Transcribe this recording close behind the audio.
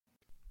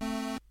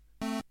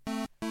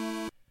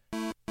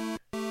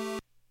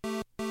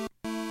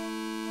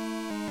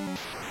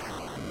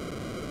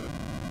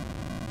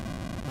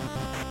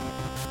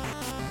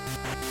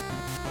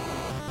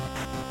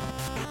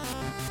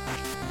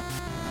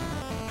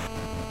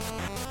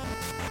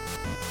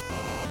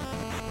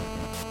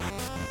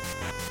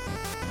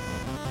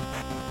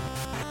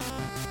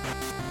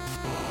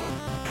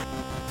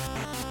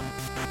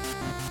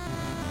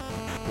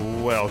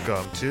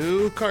Welcome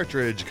to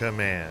Cartridge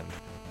Command,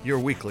 your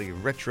weekly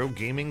retro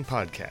gaming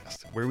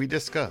podcast where we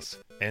discuss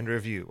and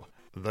review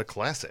the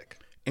classic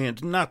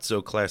and not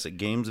so classic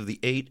games of the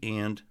 8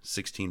 and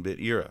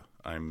 16-bit era.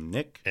 I'm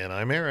Nick. And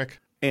I'm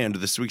Eric. And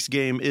this week's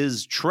game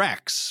is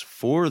Tracks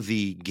for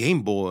the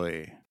Game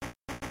Boy.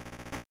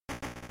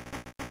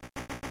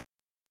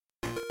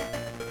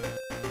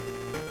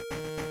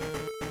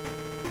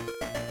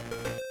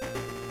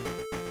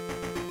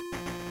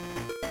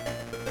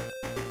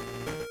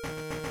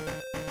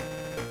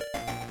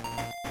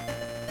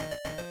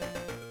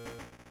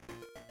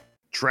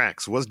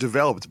 Tracks was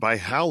developed by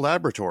HAL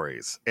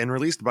Laboratories and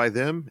released by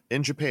them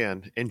in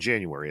Japan in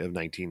January of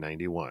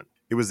 1991.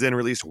 It was then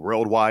released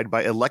worldwide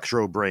by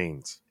Electro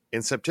Brains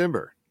in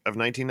September of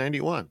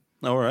 1991.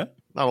 All right.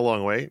 Not a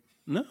long wait.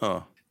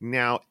 No.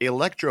 Now,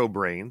 Electro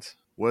Brains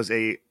was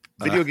a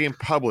video game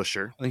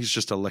publisher. I think it's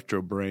just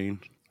Electro Brain.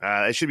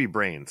 It should be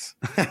Brains,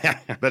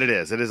 but it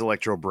is. It is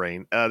Electro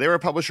Brain. They were a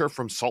publisher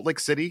from Salt Lake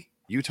City,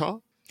 Utah.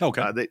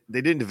 Okay.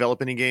 They didn't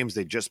develop any games.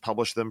 They just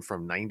published them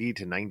from 90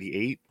 to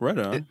 98. Right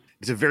on.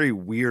 It's a very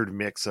weird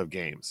mix of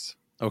games.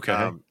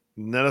 Okay.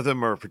 None of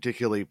them are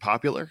particularly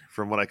popular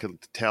from what I could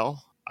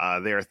tell.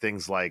 They are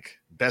things like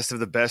Best of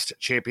the Best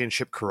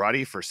Championship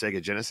Karate for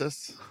Sega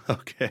Genesis.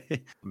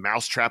 Okay.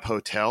 Mousetrap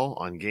Hotel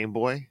on Game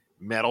Boy.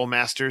 Metal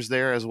Masters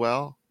there as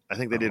well. I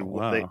think they did.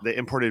 Wow. They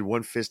imported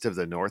One Fist of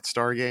the North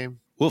Star game.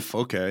 Woof.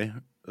 Okay.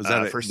 Is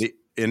that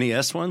the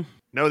NES one?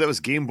 No, that was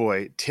Game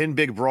Boy. 10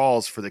 Big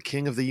Brawls for the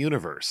King of the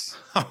Universe.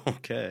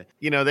 Okay.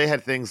 You know, they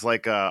had things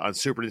like on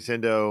Super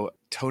Nintendo,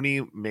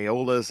 Tony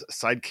Mayola's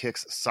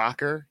Sidekicks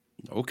Soccer.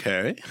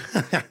 Okay.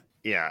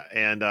 Yeah,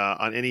 and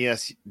on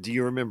NES, do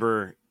you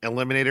remember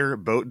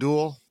Eliminator Boat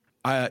Duel?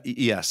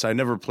 Yes, I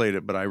never played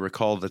it, but I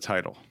recall the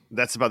title.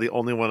 That's about the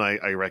only one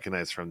I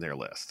recognize from their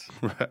list.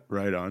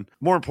 Right on.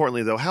 More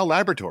importantly, though, HAL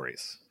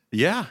Laboratories.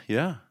 Yeah.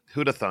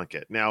 Who'd have thunk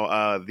it?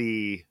 Now,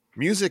 the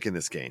music in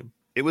this game,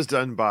 it was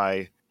done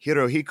by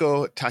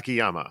Hirohiko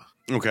Takayama.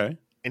 Okay.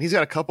 And he's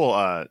got a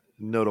couple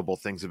notable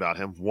things about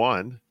him.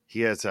 One, he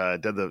has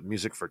done the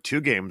music for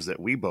two games that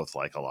we both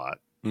like a lot.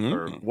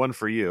 Or one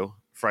for you,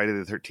 Friday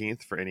the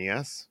 13th for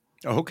NES.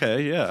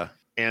 Okay, yeah.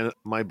 And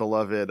my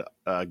beloved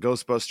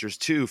Ghostbusters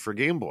 2 for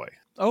Game Boy.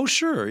 Oh,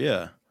 sure,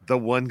 yeah. The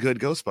one good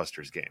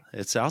Ghostbusters game.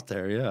 It's out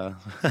there, yeah.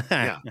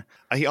 Yeah.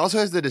 He also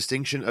has the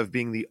distinction of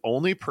being the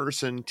only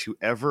person to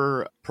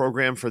ever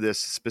program for this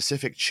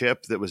specific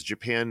chip that was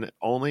Japan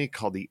only,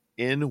 called the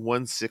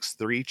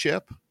N163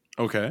 chip.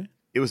 Okay.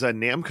 It was a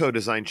Namco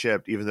design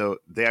chip, even though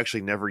they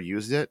actually never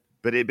used it.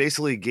 But it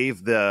basically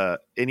gave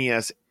the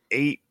NES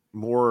 8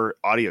 more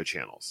audio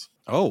channels.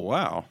 Oh,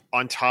 wow.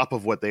 On top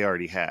of what they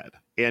already had.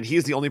 And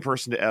he's the only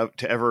person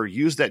to ever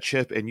use that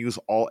chip and use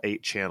all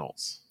 8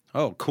 channels.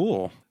 Oh,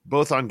 cool.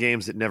 Both on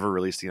games that never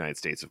released in the United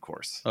States, of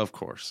course. Of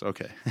course.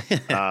 Okay.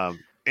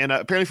 And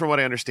apparently, from what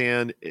I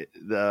understand,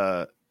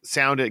 the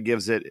sound it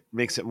gives it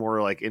makes it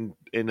more like in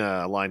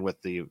line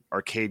with the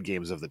arcade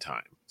games of the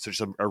time. So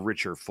just a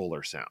richer,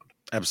 fuller sound.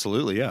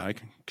 Absolutely. Yeah, I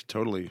can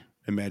totally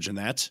imagine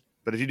that.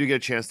 But if you do get a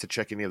chance to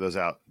check any of those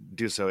out,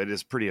 do so. It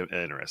is pretty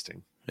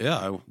interesting.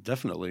 Yeah,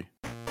 definitely.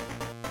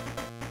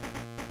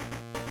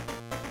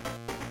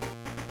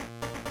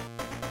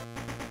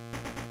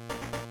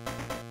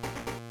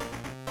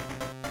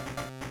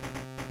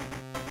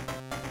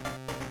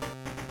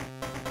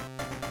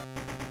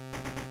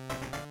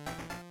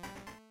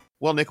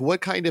 Well, Nick, what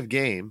kind of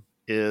game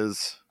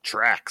is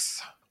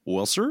Tracks?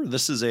 Well, sir,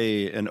 this is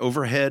an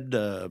overhead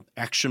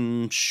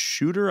action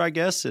shooter, I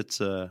guess.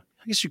 I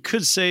guess you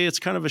could say it's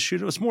kind of a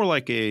shooter. It's more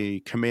like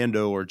a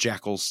Commando or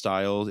Jackal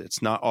style.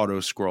 It's not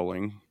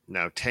auto-scrolling.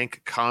 Now,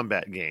 tank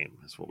combat game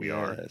is what we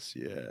are. Yes.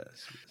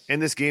 In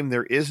this game,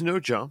 there is no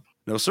jump.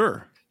 No,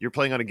 sir. You're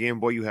playing on a Game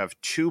Boy. You have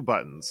 2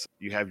 buttons.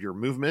 You have your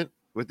movement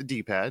with the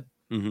D-pad.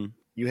 Mm-hmm.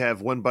 You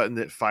have one button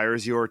that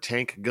fires your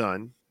tank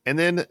gun. And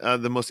then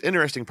the most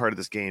interesting part of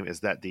this game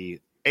is that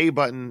the A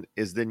button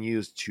is then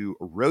used to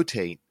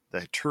rotate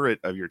the turret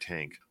of your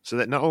tank, so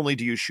that not only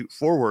do you shoot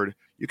forward,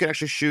 you can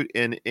actually shoot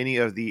in any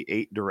of the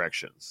 8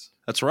 directions.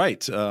 That's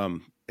right.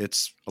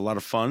 It's a lot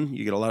of fun.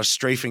 You get a lot of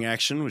strafing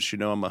action, which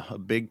I'm a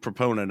big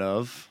proponent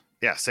of.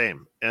 Yeah,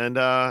 same. And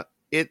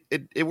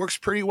it works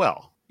pretty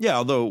well. Yeah,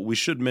 although we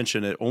should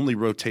mention it only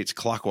rotates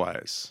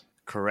clockwise.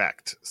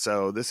 Correct.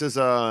 So this is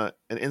an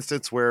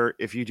instance where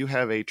if you do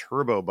have a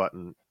turbo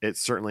button, it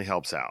certainly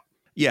helps out.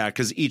 Yeah,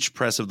 because each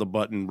press of the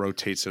button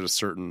rotates at a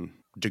certain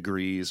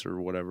degrees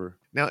or whatever.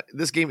 Now,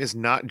 this game is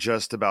not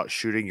just about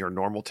shooting your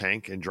normal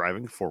tank and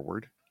driving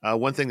forward.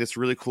 One thing that's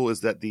really cool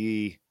is that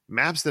the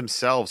maps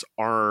themselves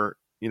are,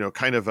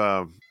 kind of,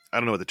 I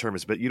don't know what the term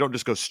is, but you don't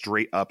just go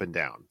straight up and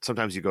down.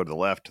 Sometimes you go to the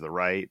left, to the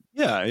right.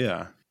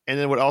 Yeah. And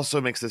then what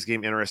also makes this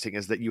game interesting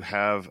is that you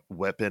have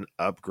weapon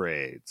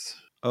upgrades.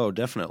 Oh,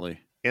 definitely.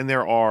 And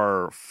there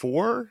are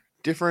 4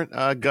 different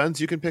guns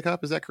you can pick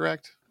up. Is that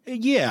correct?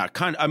 Yeah,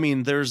 kind of. I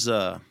mean, there's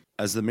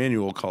as the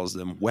manual calls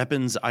them,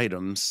 weapons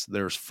items.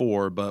 There's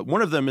 4, but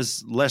one of them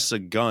is less a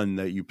gun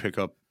that you pick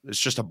up. It's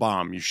just a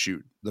bomb you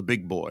shoot, the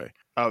big boy.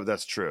 Oh,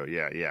 that's true.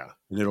 Yeah, yeah.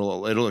 and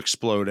it'll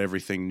explode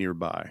everything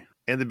nearby.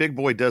 And the big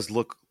boy does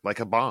look like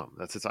a bomb.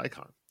 That's its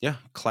icon. Yeah,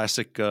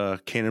 classic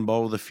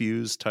cannonball with a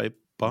fuse type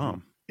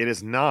bomb. It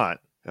is not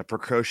a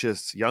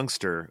precocious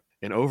youngster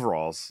in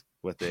overalls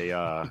with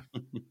a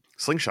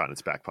slingshot in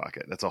its back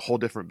pocket. That's a whole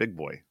different big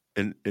boy.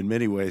 In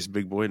many ways,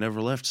 Big Boy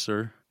never left,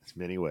 sir. In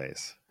many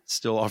ways.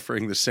 Still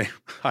offering the same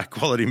high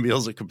quality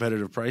meals at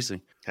competitive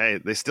pricing. Hey,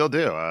 they still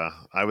do.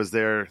 I was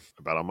there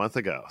about a month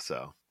ago,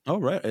 so. Oh,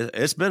 right.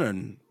 It's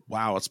been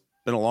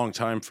a long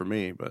time for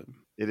me, but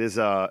It is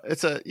I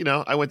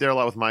went there a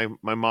lot with my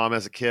mom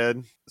as a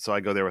kid, so I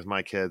go there with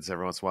my kids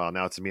every once in a while.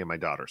 Now it's me and my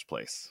daughter's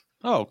place.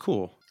 oh,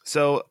 cool.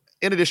 So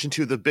in addition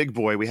to the big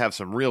boy, we have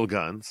some real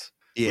guns.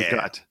 Yeah. We've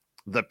got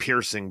the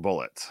piercing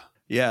bullets.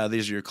 Yeah,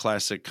 these are your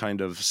classic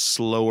kind of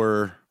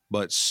slower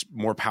but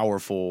more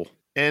powerful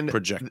And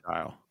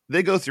projectile.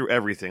 they go through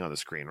everything on the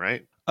screen,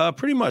 right?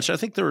 Pretty much. I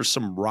think there are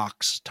some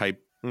rocks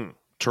type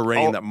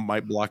terrain that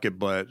might block it,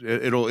 but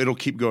it'll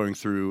keep going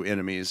through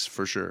enemies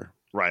for sure.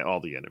 Right, all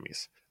the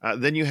enemies.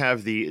 Then you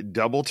have the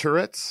double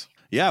turrets.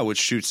 Yeah, which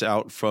shoots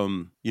out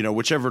from,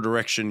 whichever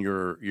direction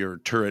your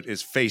turret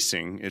is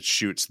facing, it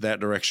shoots that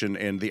direction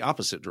and the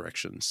opposite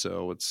direction.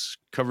 So it's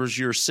covers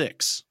your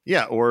 6.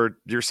 Yeah, or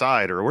your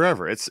side or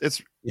wherever. It's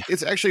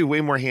actually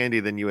way more handy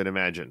than you would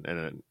imagine.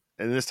 And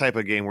in this type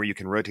of game where you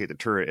can rotate the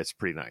turret, it's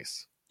pretty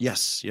nice.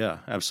 Yes, yeah,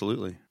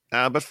 absolutely.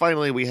 But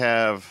finally, we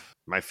have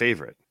my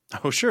favorite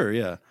Oh, sure,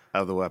 yeah.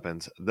 of the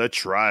weapons, the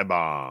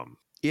Tri-Bomb.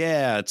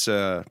 Yeah, it's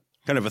a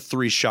kind of a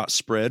 3-shot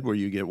spread where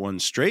you get one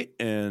straight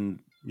and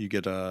you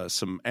get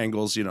some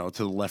angles, to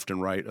the left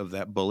and right of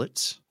that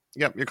bullet.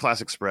 Yep, your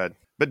classic spread.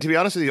 But to be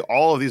honest with you,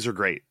 all of these are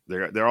great.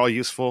 They're all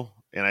useful,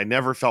 and I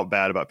never felt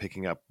bad about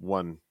picking up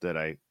one that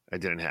I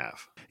didn't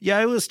have. Yeah,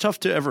 it was tough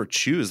to ever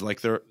choose.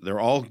 Like they're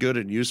all good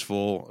and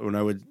useful. When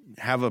I would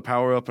have a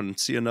power up and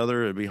see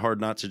another, it'd be hard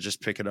not to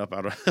just pick it up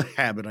out of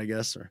habit, I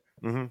guess. Or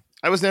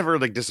I was never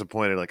like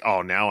disappointed. Like,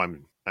 oh, now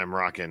I'm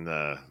rocking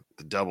the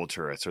double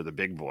turrets or the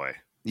big boy.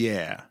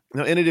 yeah,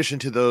 Now, in addition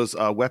to those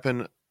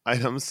weapon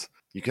items,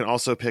 you can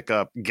also pick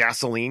up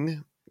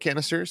gasoline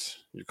canisters,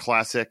 your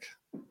classic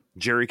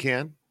jerry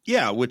can.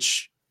 yeah.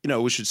 Which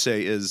we should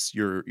say is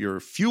your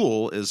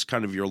fuel is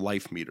kind of your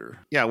life meter.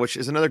 Yeah, which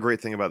is another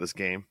great thing about this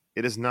game.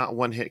 It is not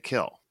one hit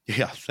kill.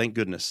 Yeah, thank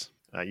goodness.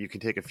 You can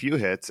take a few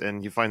hits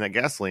and you find that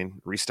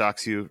gasoline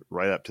restocks you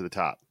right up to the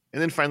top.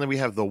 And then finally we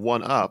have the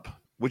 1-up,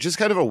 which is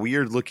kind of a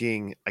weird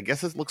looking, I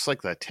guess it looks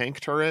like the tank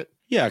turret.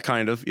 Yeah,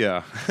 kind of.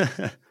 Yeah,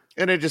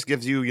 And it just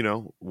gives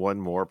you, one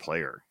more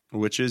player.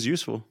 which is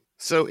useful.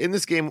 So in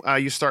this game,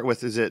 you start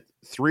with, is it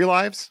 3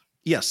 lives?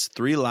 Yes,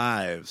 3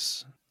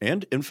 lives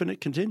and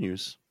infinite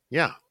continues.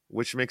 Yeah,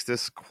 which makes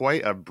this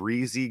quite a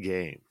breezy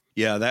game.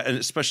 Yeah, that, and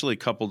especially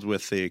coupled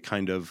with a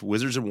kind of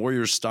Wizards and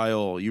Warriors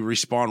style, you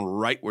respawn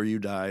right where you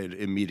died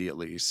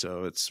immediately.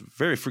 So it's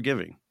very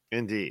forgiving.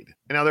 Indeed.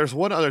 And now there's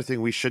one other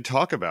thing we should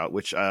talk about,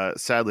 which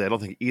sadly I don't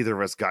think either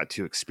of us got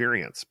to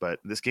experience, but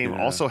this game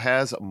also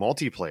has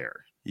multiplayer.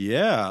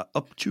 Yeah,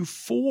 up to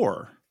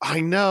 4. I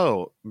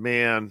know,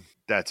 man,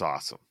 that's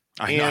awesome.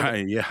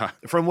 Yeah.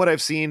 From what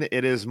I've seen,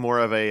 it is more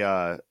of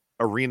a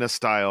arena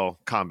style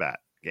combat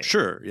game.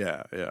 Sure,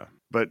 yeah.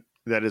 But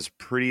that is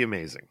pretty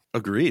amazing.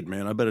 Agreed,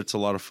 man. I bet it's a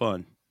lot of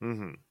fun.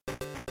 Mm-hmm.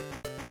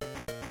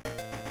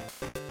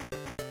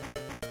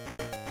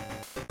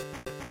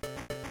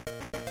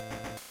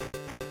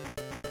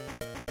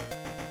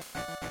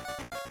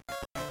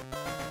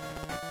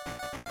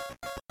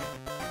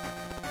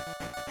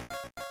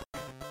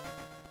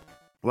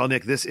 Well,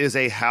 Nick, this is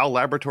a HAL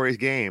Laboratories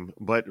game,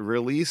 but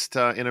released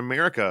in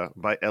America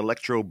by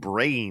Electro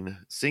Brain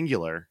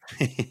Singular.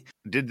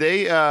 Did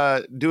they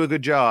do a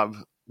good job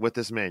with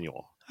this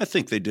manual? I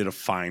think they did a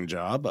fine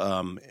job.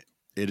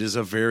 It is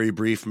a very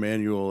brief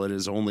manual. It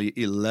is only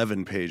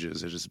 11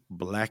 pages. It is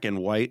black and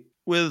white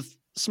with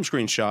some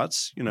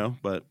screenshots,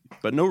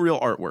 but no real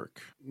artwork.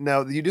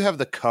 Now, you do have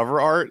the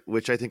cover art,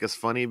 which I think is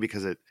funny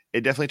because it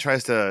definitely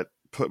tries to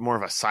put more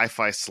of a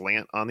sci-fi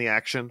slant on the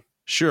action.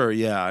 Sure,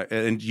 yeah.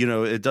 And,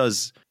 it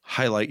does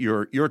highlight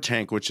your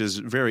tank, which is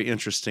very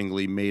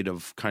interestingly made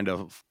of kind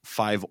of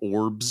 5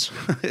 orbs.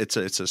 It's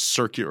a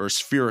circular or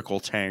spherical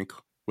tank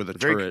with a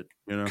turret,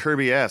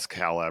 Kirby-esque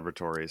HAL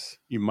Laboratories.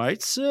 You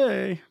might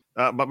say.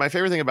 But my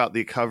favorite thing about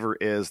the cover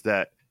is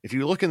that if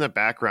you look in the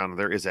background,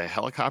 there is a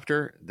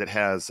helicopter that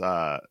has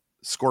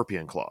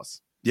scorpion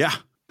claws. Yeah,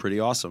 pretty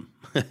awesome.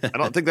 I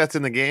don't think that's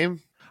in the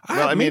game.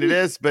 Well, I mean, it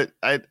is, but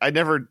I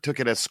never took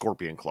it as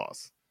scorpion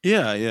claws.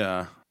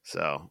 Yeah.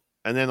 So,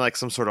 and then like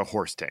some sort of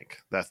horse tank.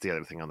 That's the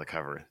other thing on the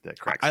cover that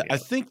cracks me up. I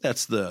think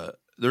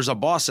there's a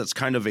boss that's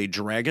kind of a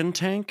dragon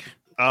tank.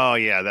 Oh,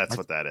 yeah, that's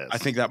what that is. I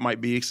think that might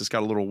be because it's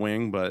got a little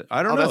wing, but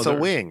I don't know. Oh, that's a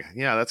wing.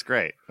 Yeah, that's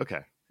great. Okay.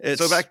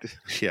 So back to...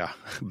 Yeah,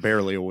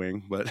 barely a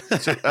wing, but...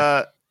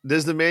 So,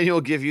 does the manual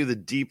give you the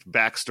deep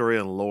backstory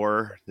and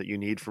lore that you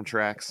need from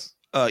tracks?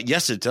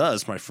 Yes, it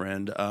does, my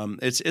friend.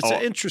 It's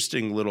an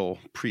interesting little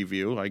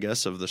preview, I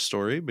guess, of the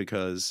story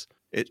because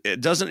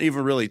it doesn't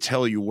even really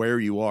tell you where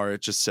you are.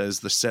 It just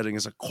says the setting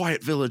is a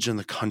quiet village in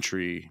the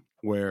country.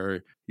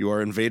 where you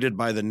are invaded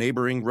by the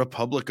neighboring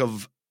Republic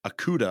of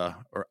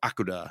Akuda or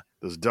Akuda.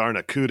 Those darn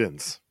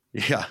Akudans.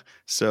 Yeah.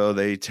 So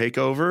they take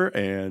over,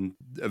 and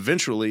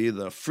eventually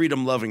the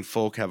freedom-loving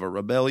folk have a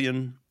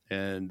rebellion,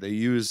 and they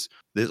use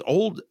this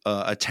old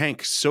a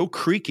tank so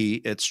creaky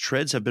its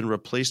treads have been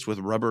replaced with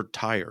rubber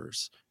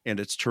tires, and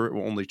its turret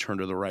will only turn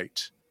to the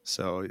right.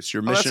 So it's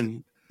your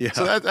mission. Yeah.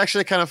 So that's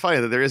actually kind of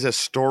funny that there is a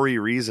story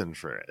reason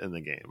for it in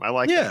the game. I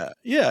like that.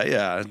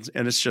 Yeah.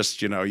 And it's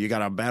just, you got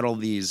to battle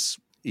these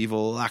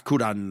evil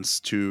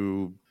Akudans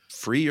to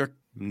free your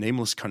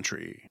nameless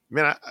country.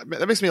 Man,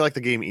 that makes me like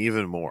the game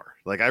even more.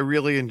 Like, I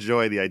really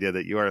enjoy the idea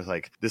that you are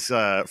like this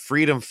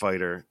freedom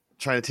fighter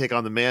trying to take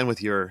on the man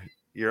with your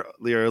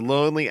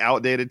lonely,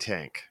 outdated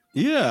tank.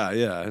 Yeah.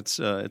 It's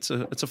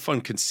a fun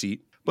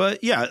conceit.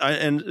 But yeah,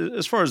 and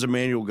as far as the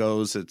manual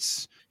goes,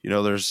 it's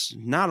there's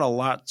not a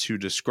lot to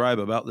describe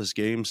about this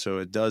game, so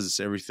it does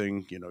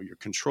everything. Your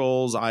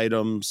controls,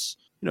 items.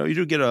 You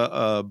do get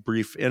a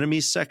brief enemy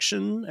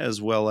section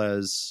as well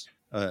as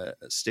a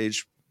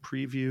stage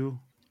preview.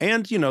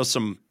 And,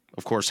 some,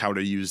 of course, how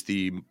to use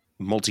the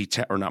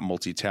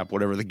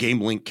the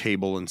Game Link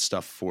cable and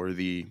stuff for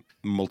the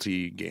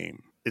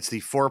multi-game. It's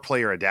the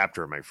 4-player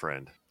adapter, my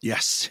friend.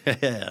 Yes.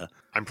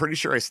 I'm pretty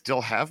sure I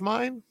still have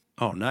mine.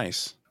 Oh,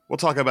 nice. We'll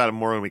talk about it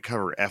more when we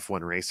cover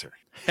F1 Racer.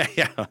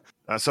 Yeah.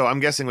 So I'm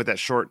guessing with that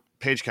short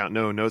page count,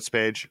 no notes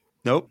page?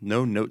 Nope,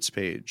 no notes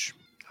page.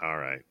 All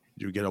right.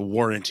 You get a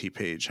warranty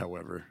page,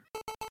 however.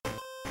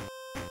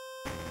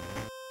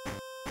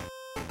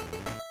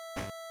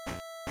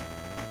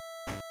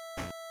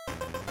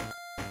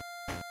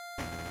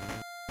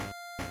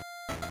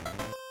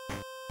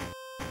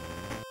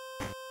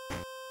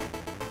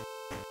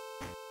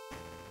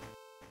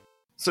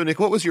 So, Nick,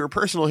 what was your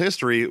personal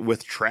history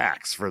with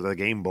tracks for the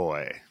Game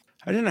Boy?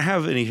 I didn't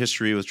have any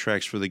history with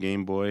tracks for the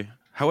Game Boy.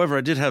 However,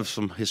 I did have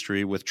some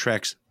history with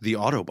Tracks the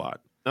Autobot.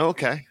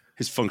 Okay.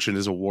 His function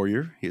is a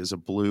warrior. He is a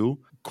blue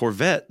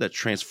Corvette that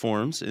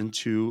transforms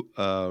into,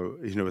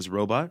 his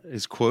robot.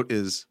 His quote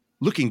is,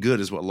 "Looking good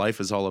is what life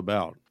is all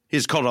about." He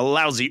is called a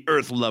lousy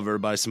Earth lover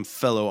by some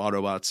fellow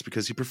Autobots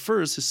because he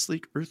prefers his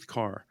sleek Earth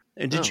car.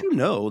 And did you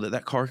know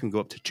that car can go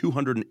up to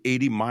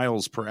 280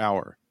 miles per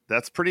hour?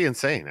 That's pretty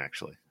insane,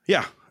 actually.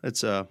 Yeah,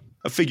 it's a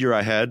figure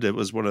I had. It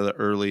was one of the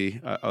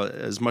early,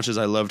 as much as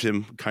I loved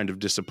him, kind of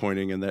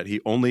disappointing in that he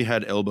only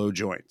had elbow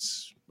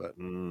joints. But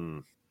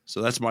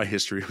so that's my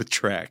history with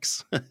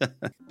tracks.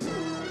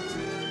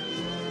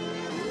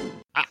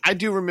 I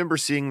do remember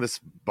seeing this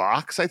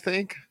box, I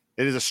think.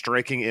 It is a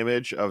striking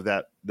image of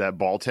that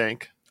ball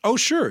tank. Oh,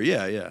 sure.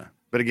 Yeah.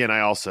 But again, I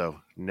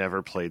also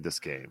never played this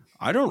game.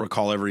 I don't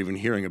recall ever even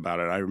hearing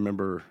about it. I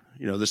remember,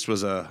 this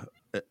was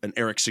an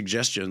Eric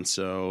suggestion,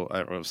 so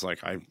I was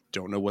like, I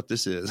don't know what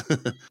this is.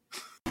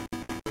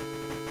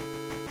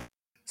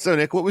 So,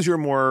 Nick, what was your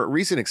more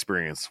recent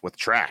experience with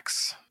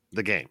Tracks,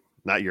 the game,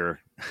 not your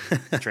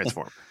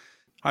Transform?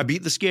 I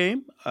beat this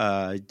game.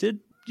 I did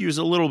use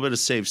a little bit of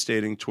save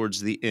stating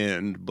towards the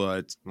end,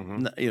 but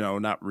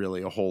not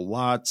really a whole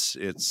lot.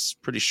 It's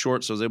pretty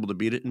short, so I was able to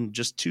beat it in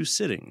just 2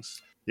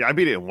 sittings. Yeah, I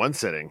beat it in 1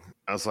 sitting.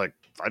 I was like,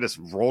 I just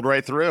rolled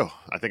right through.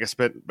 I think I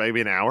spent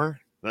maybe an hour.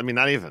 I mean,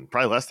 not even,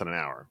 probably less than an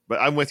hour. But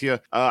I'm with you.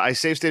 I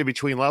save stated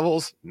between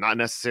levels, not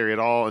necessary at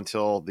all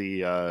until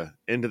the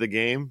end of the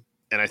game.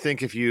 And I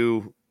think if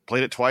you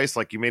played it twice,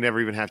 like, you may never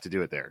even have to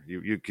do it there.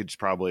 You could just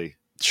probably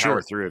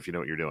power through if you know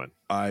what you're doing.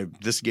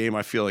 This game,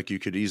 I feel like you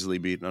could easily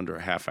beat in under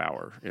a half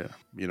hour. Yeah,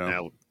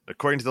 Now,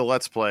 according to the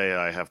Let's Play,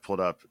 I have pulled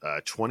up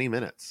 20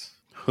 minutes.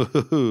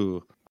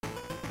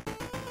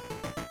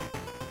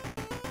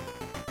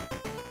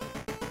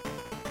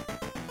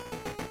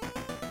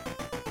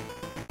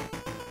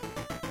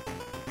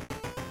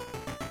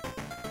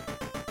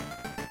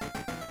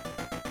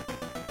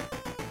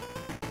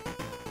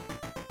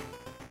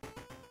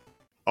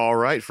 All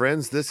right,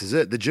 friends, this is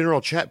it, the general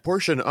chat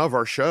portion of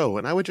our show.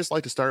 And I would just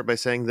like to start by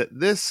saying that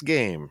this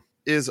game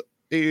is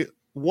a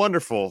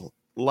wonderful,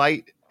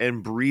 light,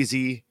 and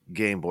breezy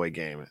Game Boy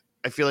game.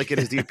 I feel like it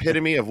is the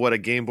epitome of what a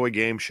Game Boy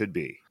game should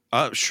be.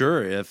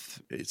 Sure.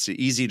 If it's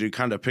easy to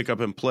kind of pick up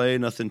and play,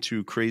 nothing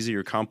too crazy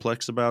or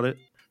complex about it.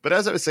 But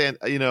as I was saying,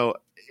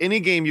 any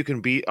game you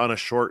can beat on a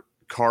short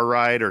car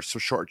ride or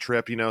short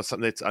trip,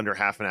 something that's under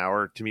half an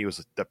hour, to me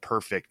was the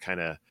perfect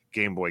kind of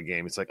Game Boy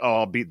game. It's like, oh,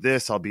 I'll beat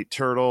this, I'll beat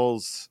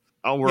Turtles.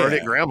 Oh, we're already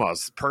at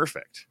Grandma's.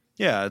 Perfect.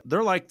 Yeah,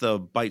 they're like the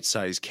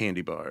bite-sized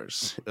candy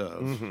bars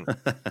of,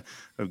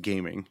 of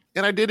gaming.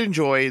 And I did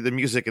enjoy the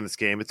music in this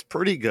game. It's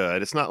pretty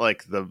good. It's not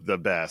like the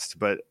best,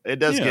 but it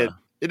does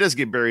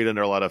get buried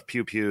under a lot of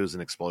pew-pews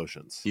and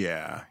explosions.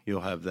 Yeah,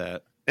 you'll have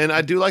that. And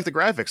I do like the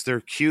graphics.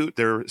 They're cute.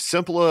 They're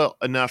simple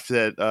enough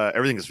that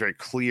everything is very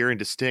clear and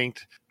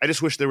distinct. I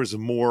just wish there was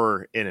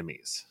more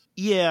enemies.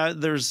 Yeah,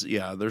 there's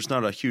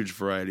not a huge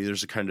variety.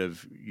 There's a kind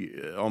of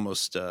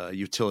almost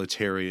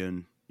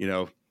utilitarian,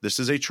 this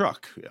is a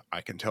truck. I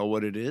can tell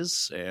what it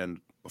is, and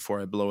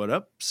before I blow it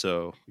up,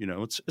 so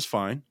it's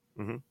fine.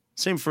 Mm-hmm.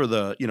 Same for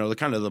the the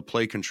kind of the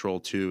play control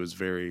too is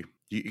very.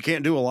 You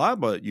can't do a lot,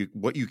 but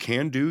what you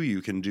can do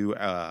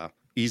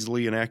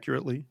easily and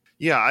accurately.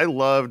 Yeah, I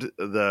loved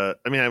I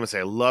mean, I would say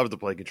I loved the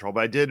play control,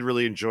 but I did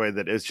really enjoy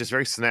that it's just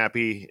very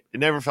snappy. It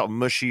never felt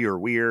mushy or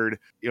weird.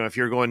 You know, if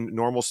you're going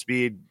normal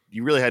speed,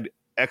 you really had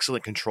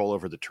excellent control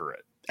over the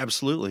turret.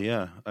 Absolutely,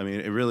 yeah. I mean,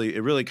 it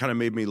really kind of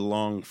made me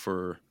long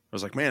for. I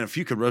was like, man, if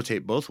you could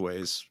rotate both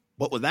ways,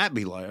 what would that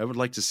be like? I would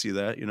like to see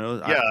that. You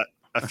know, Yeah,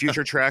 a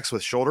future tracks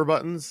with shoulder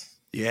buttons.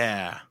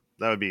 Yeah.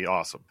 That would be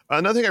awesome.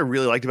 Another thing I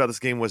really liked about this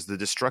game was the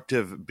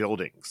destructive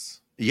buildings.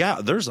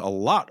 Yeah, there's a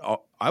lot.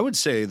 I would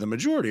say the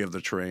majority of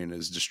the terrain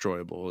is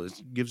destroyable.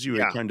 It gives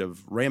you a kind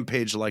of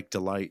rampage-like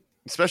delight.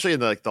 Especially in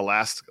the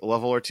last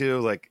level or two,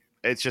 like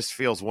it just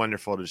feels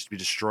wonderful to just be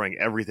destroying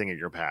everything in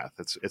your path.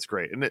 It's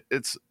great. And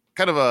it's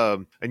kind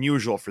of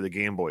unusual for the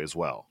Game Boy as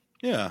well.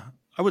 Yeah.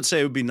 I would say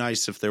it would be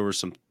nice if there were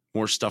some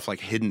more stuff like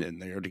hidden in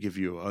there to give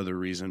you other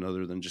reason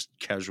other than just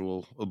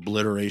casual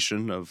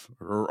obliteration of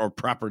or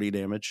property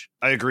damage.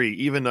 I agree.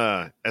 Even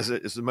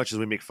as much as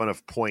we make fun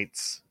of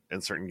points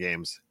in certain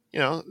games, you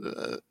know,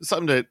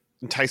 something to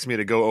entice me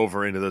to go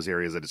over into those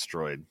areas I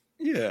destroyed.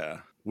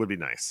 Yeah, would be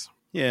nice.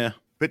 Yeah.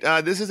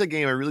 But this is a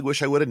game I really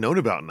wish I would have known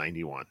about in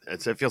 91.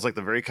 It feels like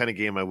the very kind of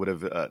game I would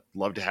have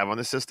loved to have on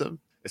the system,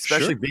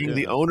 especially being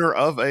the owner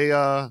of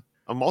a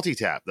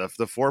multi-tap, the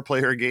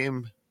 4-player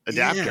game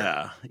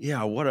adapter.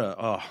 Yeah. What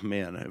oh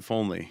man, if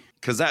only,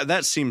 because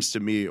that seems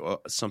to me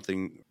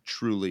something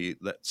truly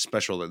that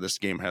special that this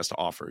game has to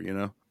offer. You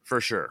know,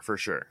 for sure.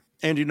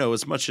 And you know,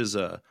 as much as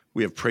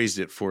we have praised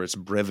it for its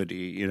brevity,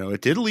 you know,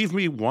 it did leave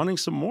me wanting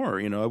some more.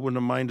 You know, I wouldn't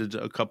have minded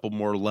a couple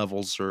more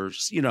levels or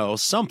just, you know,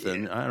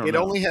 something. I don't know. It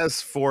only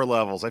has 4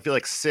 levels. I feel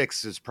like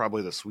 6 is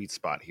probably the sweet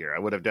spot here. I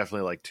would have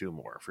definitely liked 2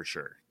 more for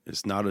sure.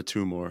 It's not a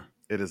 2 more.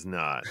 It is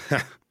not.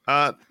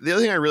 The other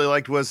thing I really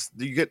liked was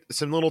you get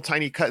some little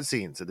tiny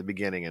cutscenes at the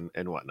beginning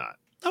and whatnot.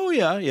 Oh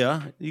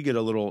yeah. You get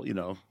a little, you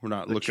know, we're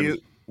not looking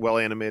cute, well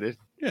animated.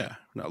 Yeah,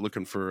 not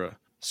looking for a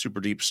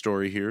super deep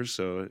story here,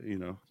 so you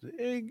know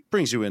it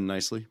brings you in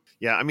nicely.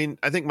 Yeah, I mean,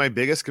 I think my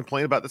biggest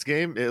complaint about this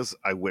game is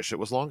I wish it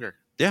was longer.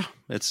 Yeah,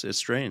 it's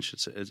strange.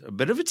 It's a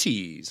bit of a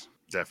tease.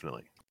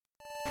 Definitely.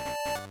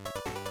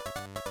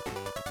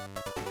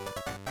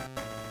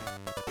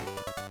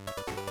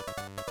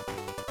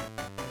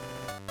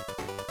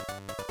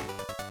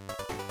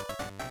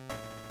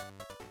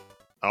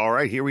 All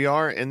right, here we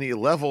are in the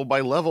level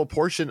by level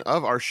portion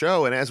of our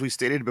show. And as we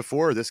stated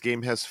before, this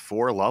game has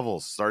 4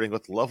 levels, starting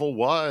with level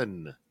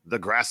 1, the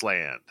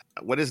grassland.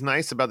 What is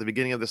nice about the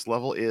beginning of this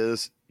level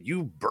is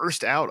you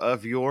burst out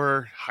of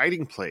your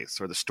hiding place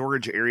or the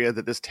storage area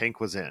that this tank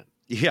was in.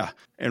 Yeah.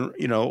 And,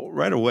 you know,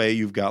 right away,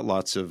 you've got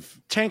lots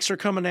of tanks are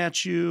coming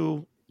at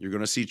you. You're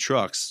going to see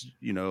trucks,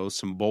 you know,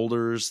 some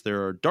boulders.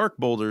 There are dark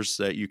boulders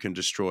that you can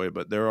destroy,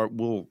 but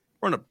we'll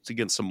run up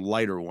against some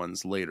lighter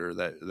ones later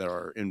that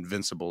are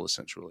invincible,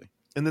 essentially.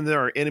 And then there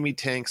are enemy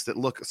tanks that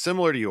look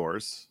similar to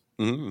yours.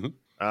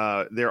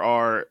 Mm-hmm.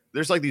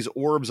 There's like these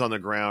orbs on the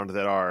ground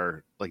that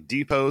are like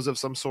depots of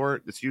some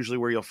sort. It's usually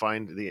where you'll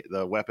find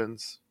the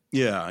weapons.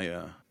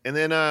 Yeah. And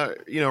then,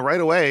 you know, right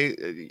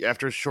away,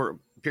 after a short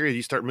period,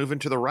 you start moving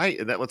to the right.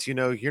 And that lets you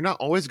know you're not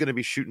always going to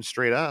be shooting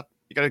straight up.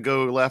 You got to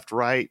go left,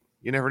 right.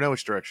 You never know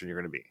which direction you're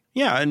going to be.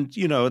 Yeah. And,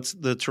 you know,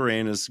 the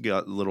terrain has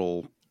got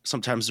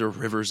sometimes there are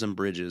rivers and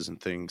bridges and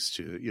things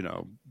to, you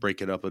know,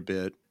 break it up a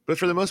bit. But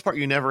for the most part,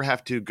 you never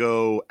have to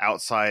go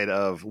outside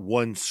of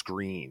one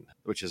screen,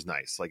 which is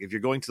nice. Like if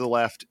you're going to the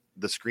left,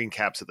 the screen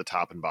caps at the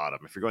top and bottom.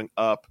 If you're going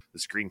up, the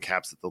screen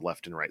caps at the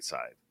left and right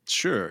side.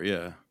 Sure,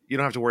 yeah. You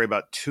don't have to worry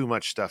about too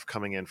much stuff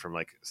coming in from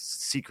like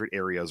secret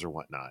areas or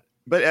whatnot.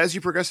 But as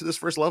you progress to this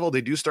first level,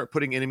 they do start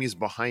putting enemies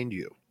behind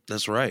you.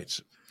 That's right.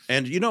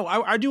 And, you know,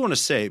 I do want to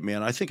say,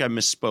 man, I think I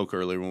misspoke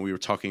earlier when we were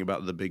talking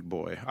about the big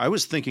boy. I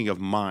was thinking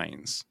of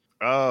mines.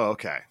 Oh,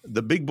 okay.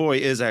 The big boy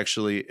is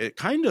actually, it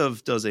kind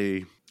of does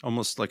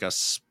almost like a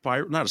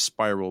spiral, not a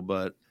spiral,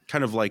 but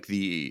kind of like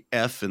the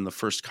F in the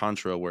first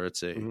Contra where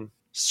it's a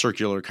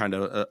circular kind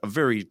of a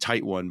very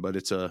tight one, but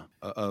it's a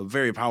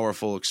very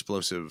powerful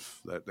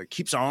explosive that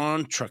keeps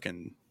on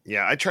trucking.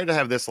 Yeah, I tried to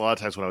have this a lot of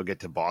times when I would get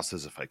to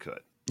bosses if I could.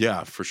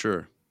 Yeah, for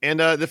sure. And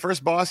the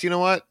first boss, you know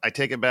what? I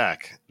take it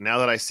back. Now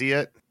that I see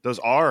it, those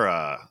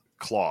are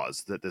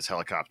claws that this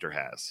helicopter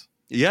has.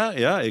 Yeah,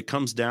 it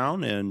comes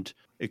down and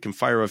it can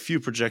fire a few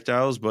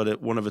projectiles,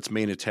 but one of its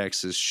main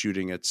attacks is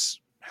shooting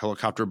its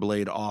helicopter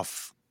blade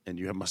off, and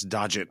you must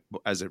dodge it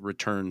as it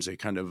returns a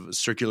kind of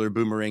circular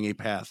boomerangy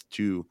path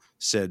to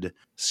said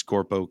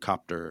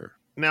Scorpocopter.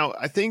 Now,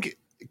 I think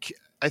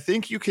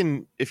you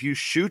can, if you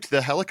shoot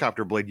the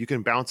helicopter blade, you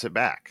can bounce it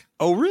back.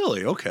 Oh,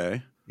 really?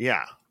 Okay.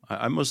 Yeah.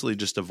 I mostly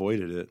just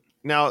avoided it.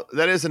 Now,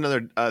 that is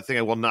another thing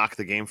I will knock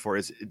the game for,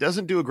 is it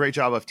doesn't do a great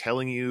job of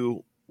telling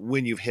you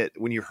when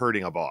you're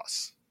hurting a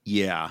boss.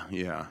 Yeah.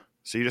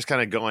 So you're just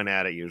kind of going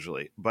at it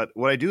usually. But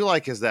what I do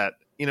like is that,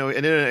 you know,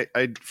 and then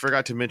I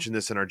forgot to mention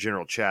this in our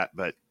general chat,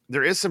 but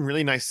there is some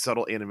really nice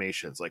subtle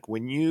animations. Like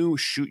when you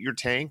shoot your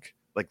tank,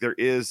 like there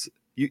is,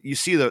 you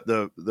see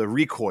the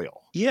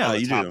recoil. Yeah,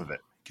 you top do. of it.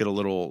 Get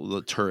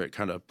the turret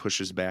kind of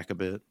pushes back a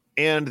bit.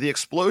 And the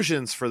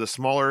explosions for the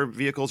smaller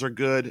vehicles are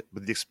good,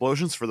 but the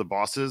explosions for the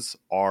bosses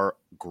are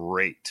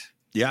great.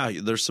 Yeah,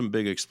 there's some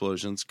big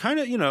explosions. Kind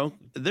of,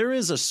 there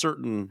is a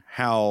certain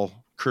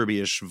HAL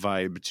Kirby-ish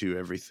vibe to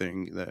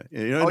everything that,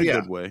 in Oh a yeah.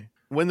 good way.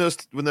 When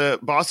the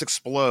boss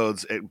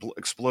explodes, it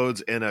explodes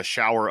in a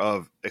shower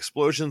of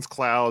explosions,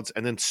 clouds,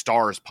 and then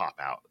stars pop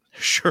out,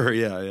 Sure,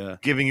 yeah.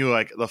 giving you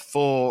like the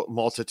full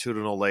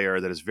multitudinal layer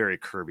that is very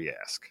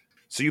Kirby-esque.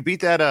 So you beat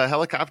that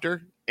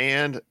helicopter,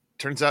 and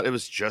turns out it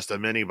was just a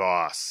mini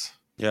boss.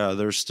 Yeah,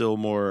 there's still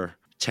more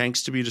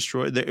tanks to be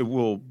destroyed. It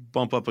will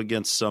bump up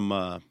against some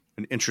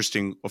an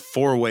interesting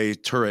four-way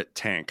turret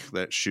tank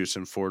that shoots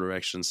in four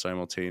directions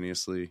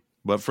simultaneously.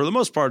 But for the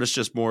most part, it's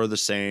just more of the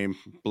same,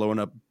 blowing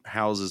up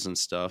houses and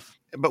stuff.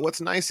 But what's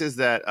nice is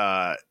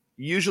that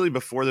usually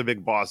before the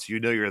big boss, you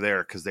know you're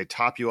there because they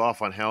top you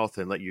off on health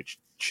and let you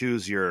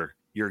choose your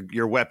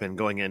weapon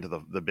going into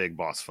the big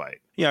boss fight.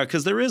 Yeah,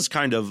 because there is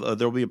kind of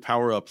there'll be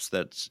power-ups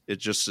that it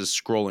just is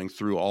scrolling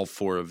through all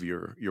four of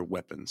your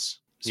weapons.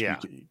 So Yeah.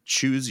 you can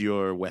choose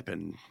your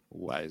weapon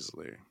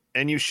wisely.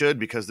 And you should,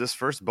 because this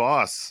first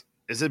boss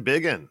is a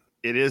big one.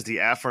 It is the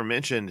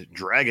aforementioned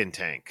dragon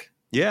tank.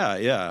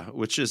 Yeah,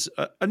 which is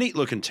a neat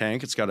looking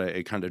tank. It's got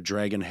a kind of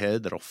dragon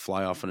head that'll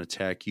fly off and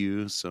attack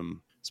you.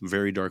 Some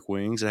very dark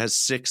wings. It has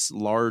 6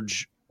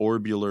 large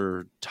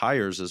orbular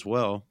tires as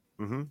well.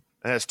 Mm-hmm.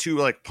 It has 2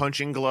 like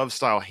punching glove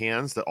style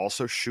hands that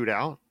also shoot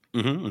out.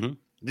 Mm-hmm.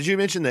 Did you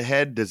mention the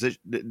head? Did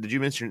you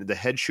mention the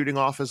head shooting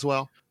off as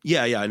well?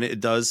 Yeah, and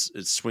it does.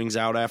 It swings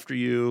out after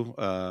you.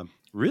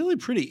 Really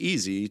pretty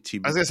easy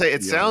to. I was gonna say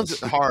it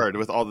sounds honest. hard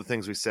with all the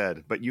things we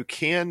said, but you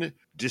can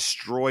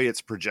destroy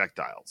its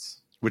projectiles.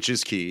 Which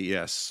is key,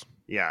 yes.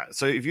 Yeah,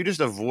 so if you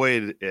just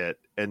avoid it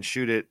and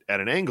shoot it at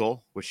an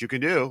angle, which you can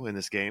do in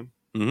this game,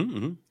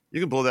 Mm-hmm. you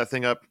can blow that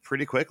thing up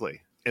pretty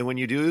quickly. And when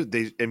you do,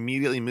 they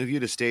immediately move you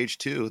to stage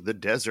 2, the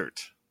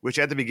desert, which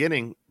at the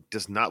beginning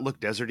does not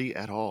look deserty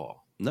at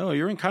all. No,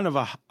 you're in kind of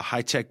a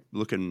high-tech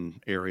looking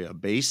area.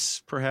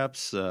 Base,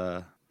 perhaps?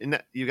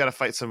 And you got to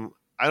fight some...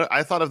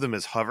 I thought of them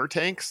as hover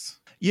tanks.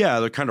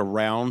 Yeah, they're kind of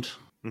round.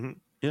 Mhm.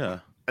 Yeah.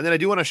 And then I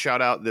do want to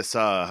shout out this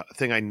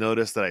thing I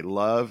noticed that I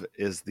love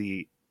is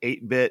the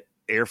 8-bit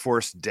Air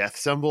Force death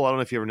symbol. I don't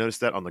know if you ever noticed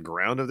that on the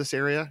ground of this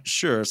area.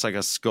 Sure, it's like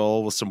a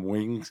skull with some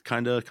wings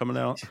kind of coming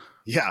out.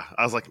 Yeah,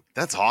 I was like,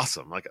 that's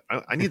awesome. Like,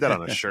 I need that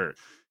on a shirt.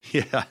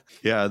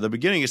 Yeah. The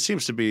beginning, it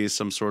seems to be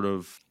some sort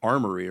of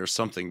armory or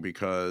something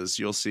because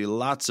you'll see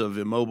lots of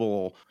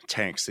immobile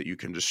tanks that you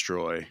can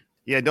destroy.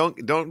 Yeah,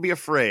 don't be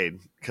afraid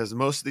because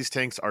most of these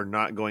tanks are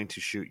not going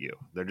to shoot you.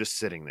 They're just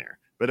sitting there.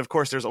 But of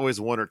course, there's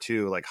always one or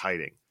two like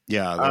hiding.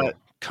 Yeah, they'll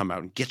come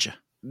out and get you.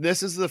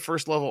 This is the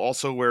first level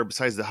also where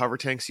besides the hover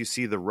tanks, you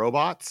see the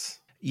robots.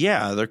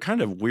 Yeah, they're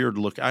kind of weird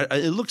look.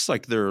 It looks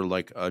like they're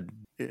like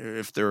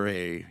if they're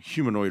a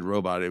humanoid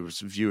robot, it was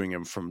viewing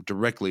them from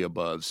directly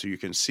above. So you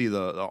can see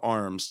the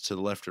arms to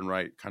the left and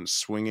right kind of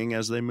swinging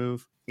as they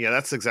move. Yeah,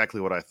 that's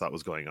exactly what I thought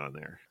was going on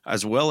there.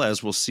 As well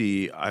as we'll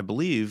see, I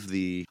believe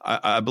the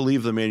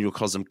manual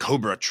calls them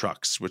Cobra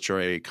trucks, which are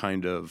a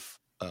kind of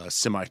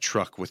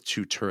semi-truck with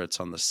 2 turrets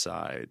on the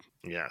side.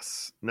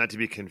 Yes, not to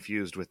be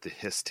confused with the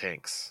Hiss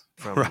tanks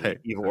from Right. the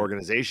evil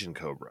organization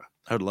Cobra.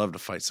 I would love to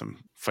fight some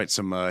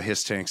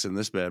Hiss tanks in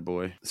this bad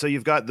boy. So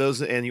you've got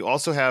those, and you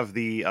also have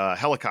the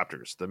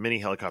helicopters. The mini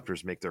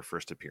helicopters make their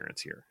first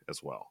appearance here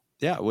as well.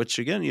 Yeah, which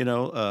again,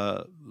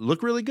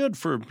 look really good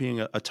for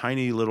being a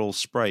tiny little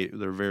sprite.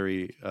 They're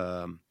very,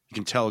 you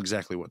can tell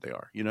exactly what they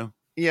are,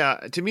 Yeah,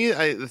 to me,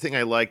 the thing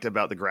I liked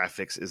about the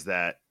graphics is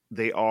that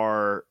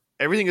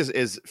everything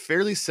is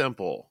fairly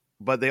simple,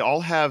 but they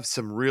all have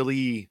some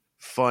really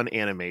fun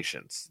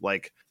animations,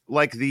 like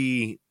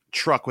the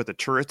truck with the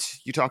turrets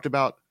you talked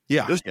about.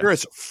 Yeah, Those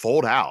turrets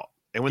fold out,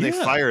 and when they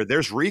Yeah. fire,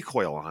 there's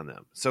recoil on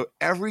them. So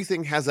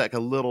everything has like a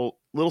little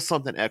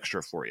something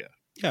extra for you.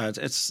 Yeah,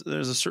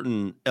 there's a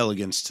certain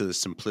elegance to the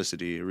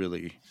simplicity.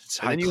 Really, it's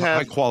And then you have-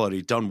 high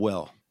quality, done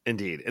well.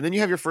 Indeed. And then you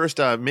have your first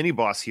mini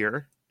boss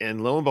here,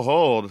 and lo and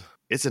behold,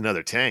 it's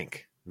another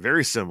tank,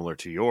 very similar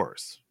to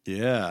yours.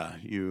 Yeah,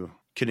 you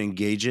can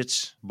engage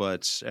it,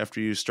 but after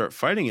you start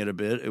fighting it a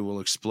bit, it will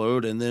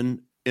explode and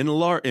then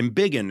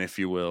embiggen, if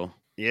you will.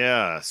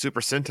 Yeah, Super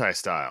Sentai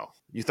style.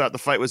 You thought the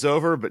fight was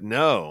over, but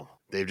no,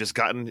 they've just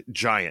gotten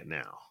giant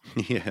now.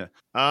 Yeah,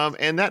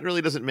 And that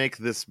really doesn't make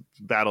this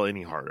battle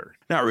any harder.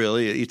 not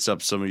really. It eats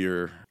up some of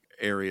your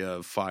area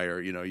of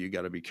fire. You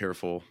got to be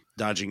careful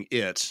dodging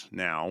it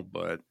now,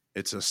 but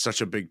it's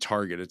such a big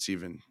target. It's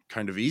even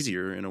kind of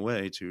easier in a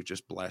way to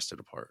just blast it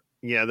apart.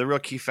 Yeah, the real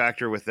key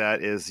factor with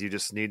that is you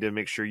just need to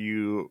make sure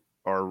you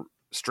are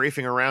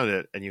strafing around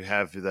it and you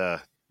have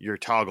your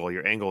toggle,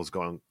 your angles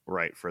going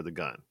right for the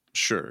gun.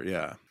 Sure,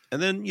 yeah.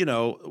 And then,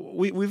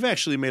 we've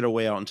actually made our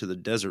way out into the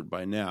desert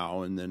by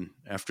now. And then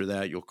after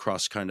that, you'll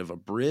cross kind of a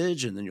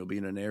bridge and then you'll be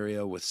in an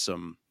area with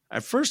some.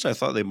 At first, I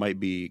thought they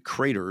might be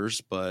craters,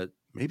 but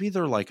maybe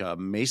they're like a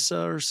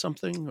mesa or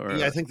something. Or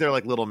Yeah, I think they're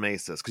like little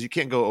mesas because you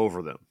can't go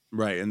over them.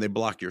 right. And they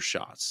block your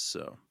shots.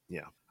 So,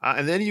 Yeah.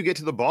 And then you get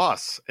to the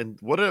boss. And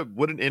what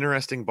an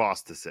interesting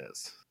boss this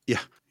is. yeah,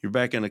 you're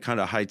back in a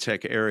kind of high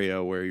tech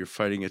area where you're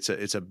fighting. It's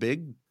a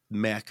big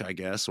mech, I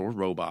guess, or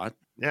robot.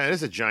 Yeah, it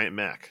is a giant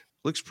mech.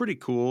 Looks pretty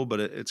cool, but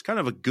it's kind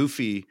of a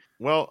goofy.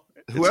 Well,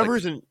 It's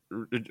whoever's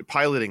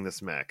piloting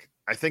this mech,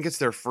 I think it's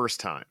their first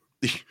time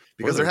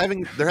because Or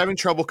they're having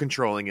trouble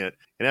controlling it,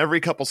 and every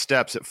couple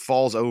steps it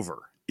falls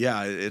over.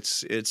 Yeah,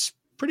 it's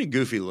pretty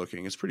goofy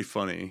looking. It's pretty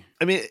funny.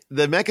 I mean,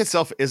 the mech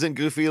itself isn't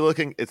goofy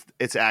looking.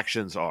 Its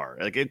actions are.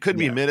 Like, it could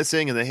be Yeah.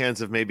 menacing in the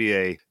hands of maybe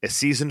a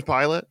seasoned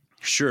pilot.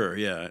 Sure,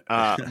 yeah.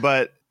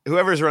 But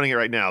whoever's running it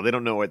right now, they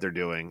don't know what they're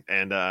doing.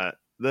 And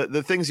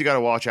the things you got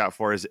to watch out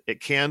for is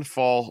it can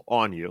fall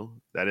on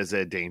you. That is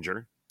a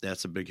danger.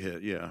 That's a big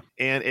hit, yeah.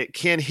 And it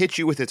can hit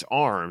you with its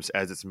arms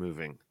as it's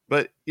moving.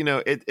 But,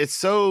 it's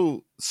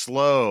so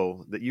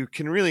slow that you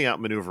can really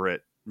outmaneuver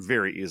it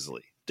very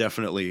easily.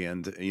 Definitely.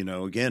 And,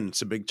 again,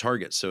 it's a big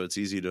target, so it's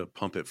easy to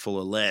pump it full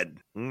of lead.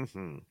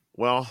 Mm-hmm.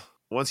 Well,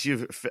 once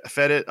you've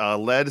fed it a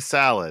lead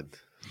salad,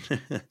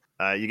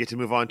 you get to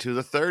move on to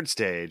the third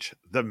stage,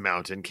 the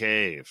mountain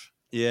cave.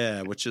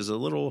 Yeah, which is a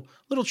little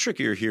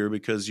trickier here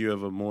because you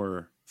have a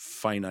more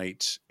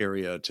finite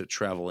area to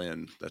travel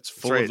in that's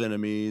full of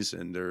enemies,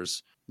 and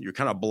you're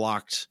kind of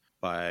blocked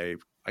by,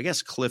 I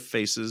guess, cliff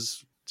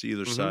faces to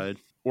either side.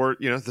 Or,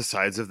 the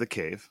sides of the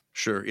cave.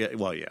 Sure. Yeah.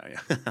 Well, yeah.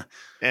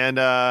 And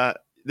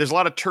there's a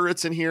lot of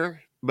turrets in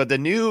here, but the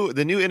new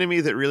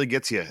enemy that really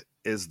gets you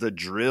is the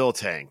drill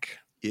tank.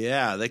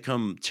 Yeah, they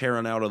come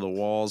tearing out of the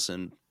walls,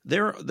 and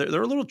they're a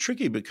little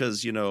tricky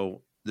because,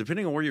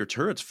 depending on where your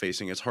turret's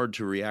facing, it's hard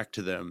to react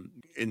to them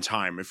in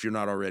time if you're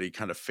not already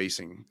kind of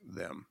facing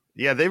them.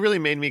 Yeah, they really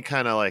made me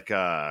kind of like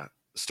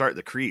start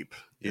the creep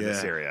in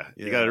this area.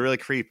 You got to really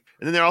creep.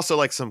 And then there are also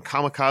like some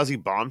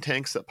kamikaze bomb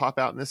tanks that pop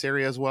out in this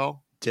area as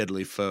well.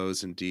 Deadly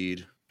foes,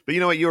 indeed. But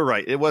you know what? You were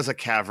right. It was a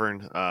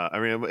cavern.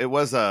 It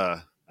was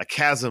a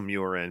chasm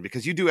you were in,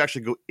 because you do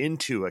actually go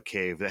into a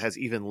cave that has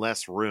even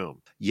less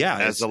room. Yeah,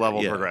 as the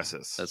level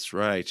progresses. That's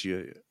right.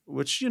 You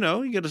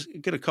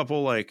get a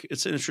couple, like,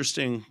 it's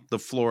interesting. The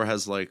floor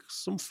has like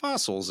some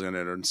fossils in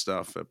it and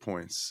stuff at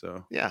points.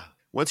 So yeah.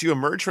 Once you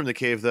emerge from the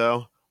cave,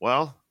 though,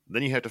 well,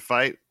 then you have to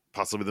fight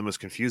possibly the most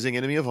confusing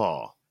enemy of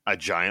all, a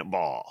giant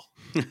ball.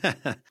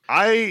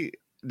 I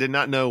did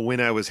not know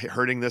when I was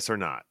hurting this or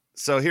not.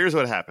 So here's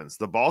what happens.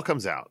 The ball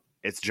comes out.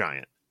 It's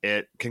giant.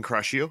 It can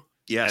crush you.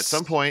 Yes. At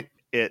some point,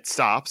 it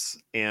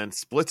stops and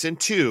splits in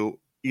two,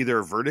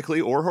 either vertically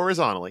or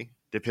horizontally,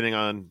 depending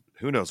on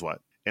who knows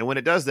what. And when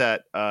it does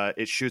that,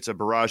 it shoots a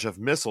barrage of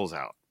missiles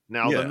out.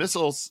 Now, the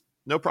missiles,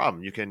 no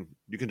problem. You can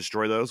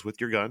destroy those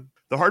with your gun.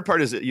 The hard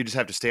part is that you just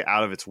have to stay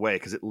out of its way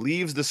because it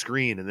leaves the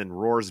screen and then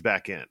roars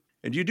back in.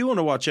 And you do want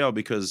to watch out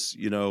because,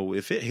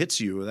 if it hits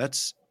you,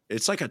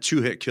 it's like a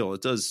 2-hit kill.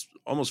 It does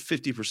almost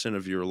 50%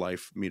 of your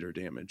life meter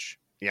damage.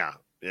 Yeah,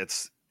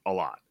 it's a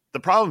lot. The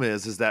problem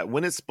is that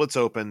when it splits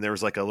open,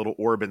 there's like a little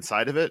orb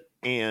inside of it.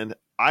 And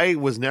I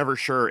was never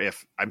sure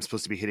if I'm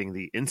supposed to be hitting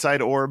the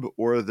inside orb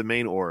or the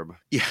main orb.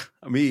 Yeah,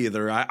 me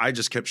either. I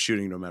just kept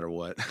shooting no matter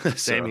what.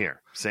 Same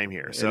here.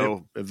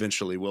 So it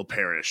eventually will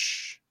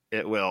perish.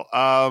 It will.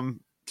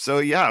 So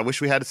yeah, I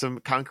wish we had some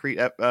concrete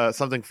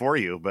something for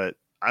you, but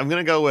I'm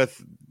going to go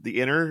with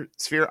the inner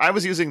sphere. I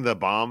was using the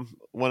bomb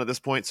one at this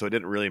point, so it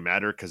didn't really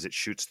matter because it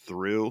shoots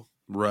through.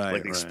 Right.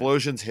 Like the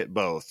explosions hit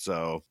both.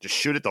 So just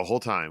shoot it the whole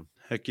time.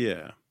 Heck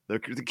yeah. The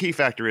key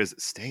factor is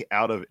stay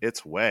out of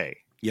its way.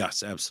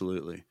 Yes,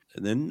 absolutely.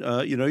 And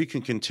then, you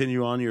can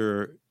continue on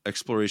your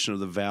exploration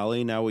of the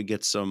valley. Now we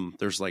get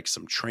there's like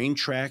some train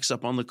tracks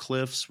up on the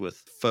cliffs with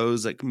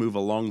foes that can move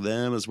along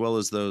them, as well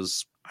as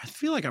those, I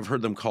feel like I've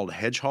heard them called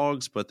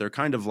hedgehogs, but they're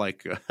kind of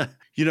like,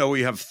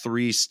 we have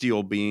 3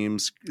 steel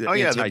beams. Oh,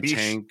 yeah.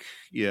 Anti-tank.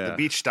 The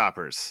beach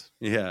stoppers.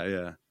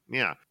 Yeah.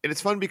 Yeah. And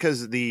it's fun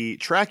because the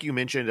track you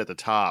mentioned at the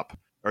top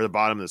or the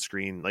bottom of the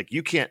screen, like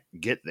you can't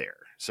get there.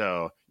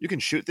 So you can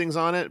shoot things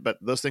on it, but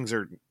those things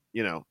are,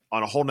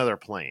 on a whole nother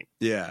plane.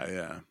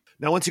 Yeah.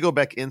 Now, once you go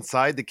back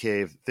inside the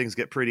cave, things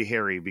get pretty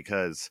hairy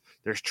because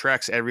there's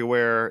tracks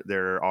everywhere.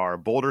 There are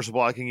boulders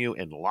blocking you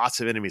and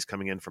lots of enemies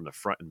coming in from the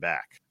front and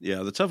back.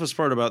 Yeah, the toughest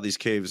part about these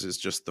caves is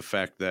just the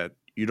fact that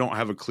you don't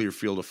have a clear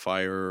field of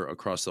fire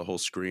across the whole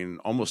screen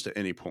almost at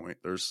any point.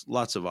 There's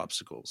lots of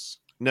obstacles.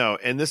 No,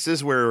 and this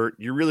is where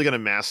you're really going to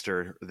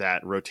master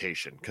that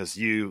rotation because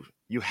you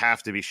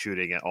have to be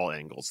shooting at all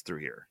angles through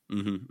here.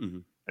 Mm-hmm.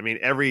 I mean,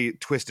 every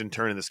twist and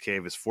turn in this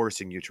cave is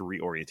forcing you to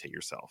reorientate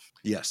yourself.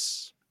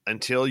 Yes.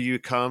 Until you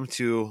come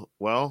to,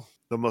 well,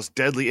 the most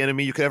deadly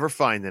enemy you could ever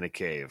find in a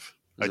cave.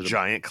 A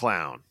giant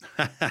clown.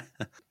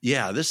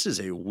 Yeah, this is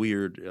a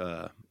weird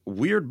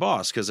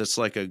boss because it's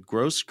like a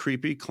gross,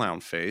 creepy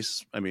clown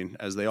face. I mean,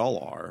 as they all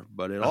are.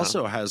 But it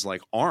also has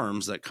like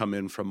arms that come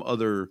in from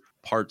other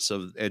parts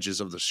of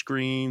edges of the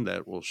screen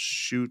that will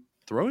shoot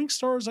throwing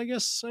stars, I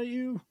guess, at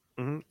you.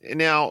 Mm-hmm.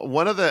 Now,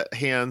 one of the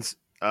hands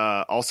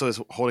also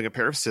is holding a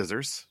pair of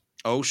scissors.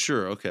 Oh,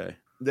 sure. Okay.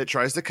 That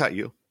tries to cut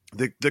you.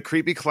 The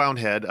creepy clown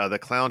head, the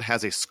clown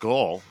has a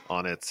skull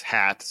on its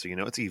hat, so you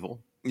know it's evil.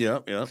 Yeah.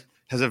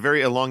 Has a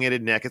very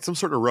elongated neck. It's some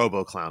sort of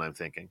robo clown, I'm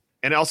thinking.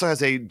 And it also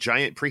has a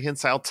giant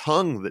prehensile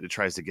tongue that it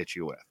tries to get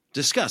you with.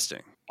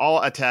 Disgusting.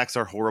 All attacks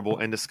are horrible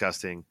and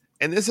disgusting.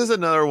 And this is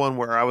another one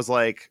where I was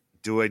like,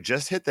 do I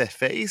just hit the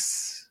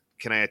face?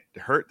 can I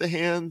hurt the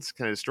hands?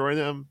 Can I destroy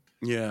them?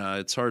 Yeah,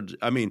 it's hard.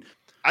 I mean,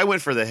 I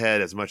went for the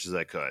head as much as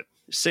I could.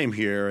 same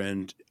here.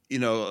 And,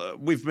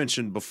 we've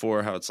mentioned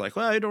before how it's like,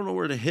 well, I don't know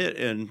where to hit.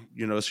 And,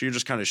 so you're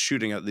just kind of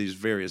shooting at these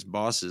various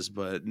bosses,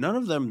 but none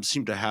of them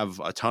seem to have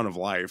a ton of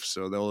life.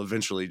 So they'll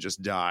eventually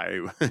just die,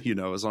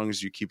 as long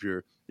as you keep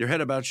your head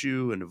about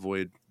you and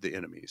avoid the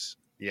enemies.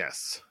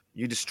 Yes.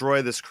 You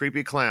destroy this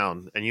creepy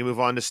clown and you move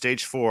on to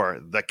stage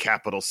 4, the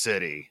capital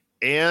city.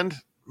 And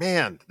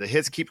man, the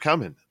hits keep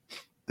coming.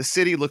 The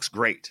city looks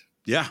great.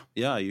 Yeah.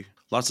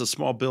 Lots of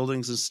small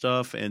buildings and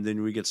stuff. And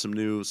then we get some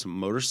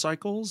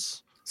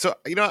motorcycles. So,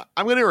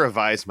 I'm going to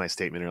revise my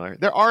statement earlier.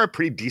 There are a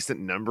pretty decent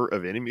number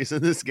of enemies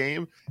in this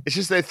game. It's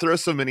just they throw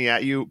so many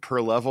at you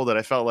per level that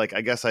I felt like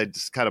I guess I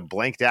just kind of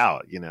blanked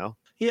out,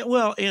 Yeah,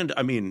 well, and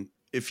I mean,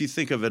 if you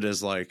think of it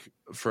as like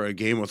for a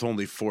game with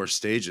only 4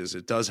 stages,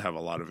 it does have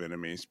a lot of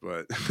enemies,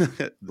 but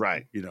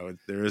right.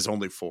 There is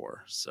only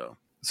 4. So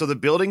the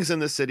buildings in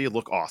the city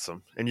look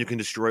awesome and you can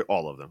destroy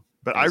all of them.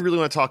 But I really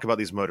want to talk about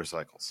these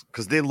motorcycles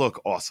because they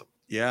look awesome.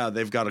 Yeah,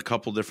 they've got a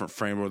couple different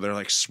frames where they're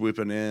like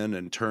swooping in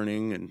and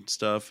turning and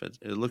stuff.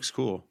 It looks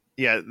cool.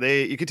 Yeah,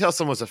 you can tell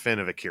someone's a fan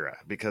of Akira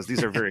because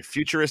these are very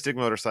futuristic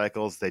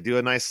motorcycles. They do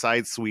a nice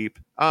side sweep.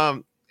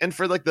 And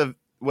for like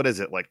what is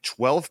it, like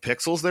 12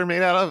 pixels they're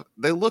made out of?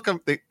 They look,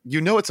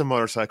 it's a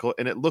motorcycle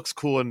and it looks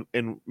cool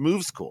and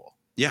moves cool.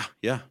 Yeah.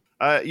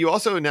 You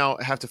also now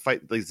have to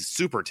fight these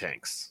super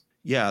tanks.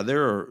 Yeah,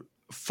 they're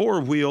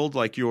 4-wheeled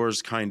like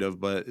yours, kind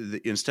of, but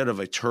instead of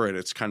a turret,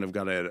 it's kind of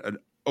got an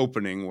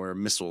opening where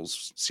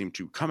missiles seem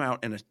to come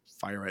out and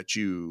fire at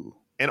you.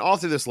 And all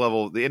through this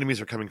level, the enemies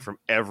are coming from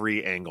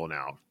every angle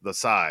now. The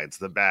sides,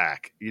 the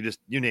back, you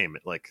name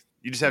it. Like,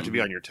 you just have to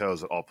be on your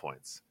toes at all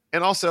points.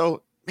 And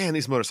also, man,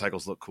 these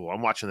motorcycles look cool.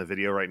 I'm watching the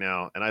video right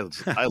now, and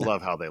I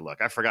love how they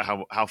look. I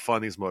forgot how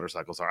fun these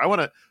motorcycles are. I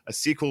want a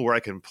sequel where I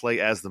can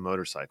play as the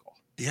motorcycle.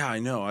 Yeah, I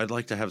know. I'd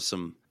like to have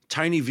some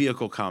tiny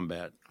vehicle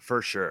combat.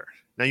 For sure.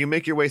 Now, you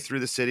make your way through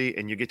the city,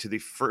 and you get to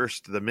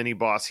the mini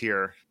boss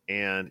here,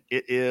 and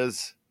it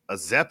is a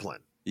Zeppelin.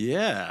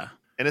 Yeah.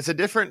 And it's a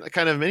different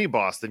kind of mini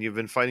boss than you've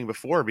been fighting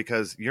before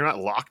because you're not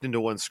locked into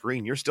one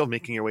screen. You're still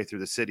making your way through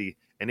the city,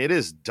 and it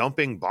is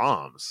dumping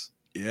bombs.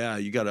 Yeah,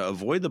 you got to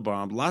avoid the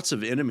bomb. Lots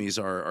of enemies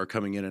are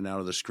coming in and out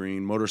of the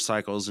screen,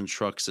 motorcycles and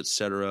trucks,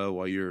 etc.,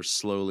 while you're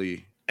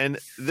slowly And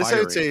this, firing. I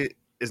would say,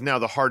 is now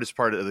the hardest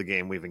part of the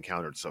game we've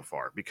encountered so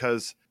far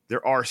because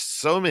there are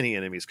so many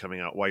enemies coming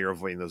out while you're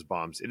avoiding those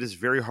bombs. It is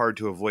very hard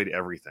to avoid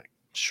everything.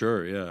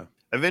 Sure, yeah.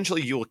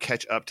 Eventually, you will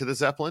catch up to the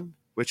Zeppelin,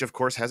 which, of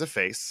course, has a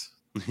face.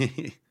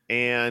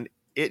 And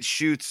it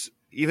shoots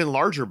even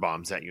larger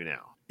bombs at you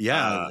now.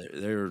 Yeah,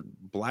 they're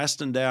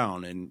blasting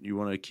down, and you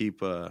want to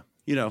keep,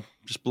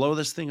 just blow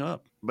this thing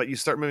up. But you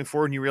start moving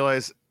forward, and you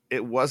realize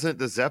it wasn't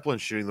the Zeppelin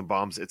shooting the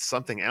bombs. It's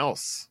something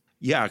else.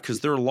 Yeah, because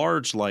they're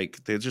large,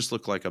 like they just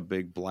look like a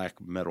big black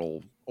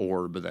metal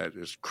orb that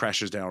just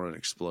crashes down and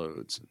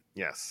explodes.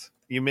 Yes.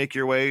 You make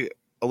your way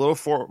a little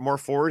more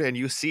forward, and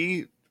you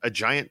see a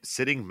giant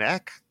sitting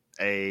mech.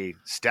 A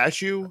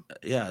statue?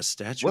 Yeah, a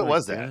statue. What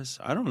was that?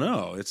 I don't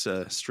know. It's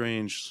a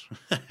strange.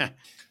 It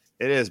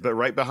is, but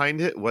right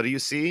behind it, what do you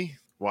see?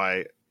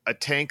 Why, a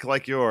tank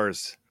like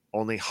yours,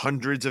 only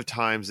hundreds of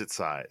times its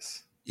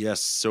size. Yes,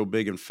 so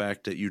big, in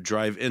fact, that you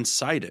drive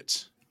inside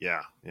it.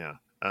 Yeah.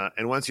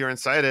 And once you're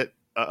inside it,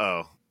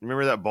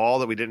 remember that ball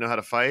that we didn't know how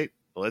to fight?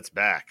 Well, it's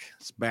back.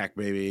 It's back,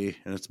 baby,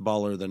 and it's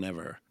baller than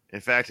ever. In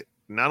fact,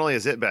 not only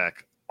is it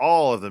back,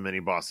 all of the mini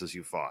bosses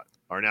you fought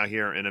are now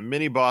here in a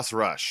mini boss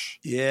rush.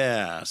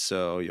 Yeah,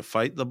 so you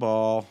fight the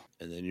ball,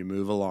 and then you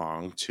move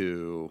along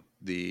to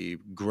the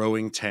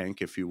growing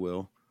tank, if you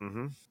will.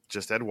 Mm-hmm.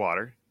 Just add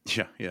water.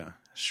 Yeah.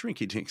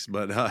 Shrinky dinks,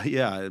 but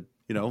yeah,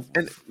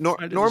 And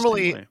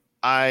normally,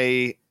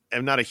 I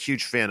am not a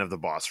huge fan of the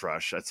boss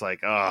rush. It's like,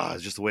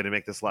 it's just a way to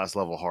make this last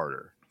level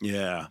harder.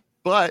 Yeah.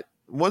 But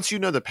once you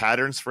know the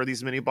patterns for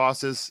these mini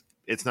bosses,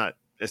 it's not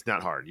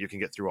hard. You can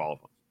get through all of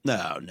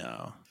them.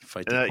 No.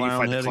 Fight the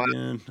clown head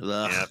again.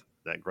 Ugh. Yep,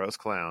 that gross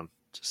clown.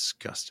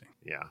 Disgusting.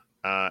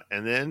 Yeah.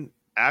 And then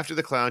after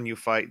the clown, you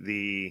fight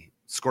the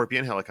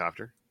Scorpion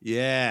helicopter.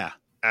 Yeah.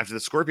 After the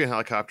Scorpion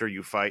helicopter,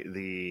 you fight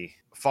the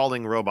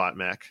falling robot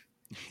mech.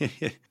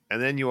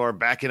 And then you are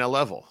back in a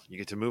level. You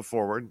get to move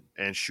forward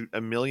and shoot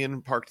 1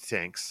 million parked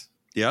tanks.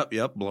 Yep.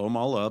 Blow them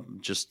all up,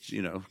 just,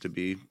 to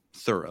be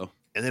thorough.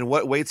 And then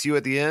what waits you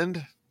at the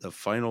end? The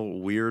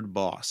final weird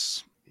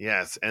boss.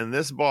 Yes, and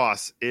this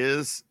boss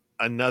is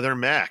another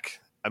mech.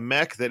 A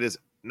mech that is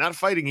not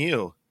fighting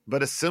you,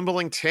 but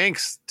assembling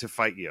tanks to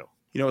fight you.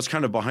 It's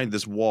kind of behind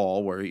this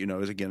wall where,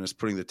 again, it's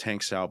putting the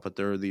tanks out, but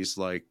there are these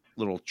like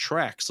little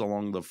tracks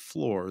along the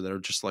floor that are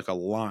just like a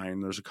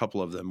line. There's a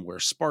couple of them where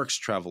sparks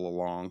travel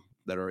along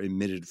that are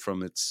emitted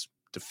from its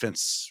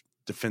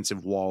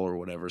defensive wall or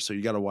whatever. So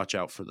you got to watch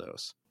out for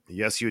those.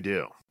 Yes, you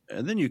do.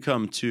 And then you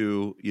come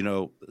to,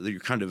 your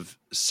kind of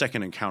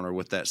second encounter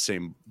with that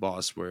same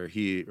boss where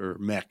he's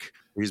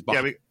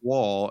behind the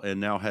wall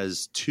and now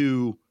has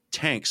 2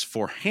 tanks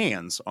for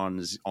hands on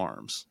his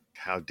arms.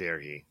 How dare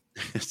he?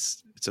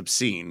 It's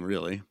obscene,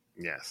 really.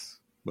 Yes.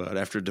 But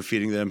after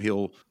defeating them,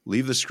 he'll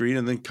leave the screen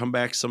and then come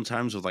back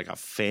sometimes with like a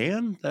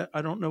fan that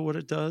I don't know what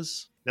it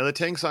does. Now, the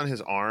tanks on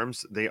his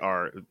arms,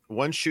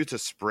 one shoots a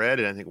spread,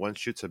 and I think one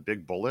shoots a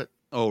big bullet.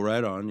 Oh,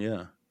 right on,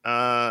 yeah.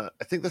 I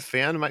think the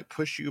fan might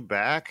push you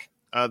back.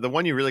 The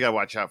one you really got to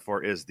watch out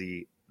for is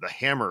the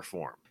hammer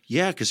form.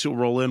 Yeah, because he'll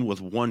roll in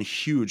with one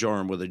huge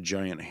arm with a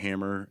giant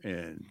hammer,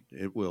 and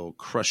it will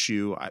crush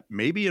you.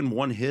 Maybe in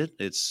one hit.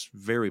 It's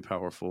very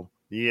powerful.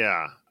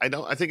 Yeah,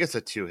 I think it's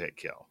a 2-hit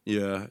kill.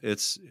 Yeah,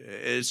 it's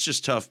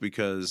just tough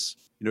because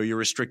you're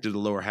restricted to the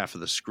lower half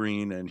of the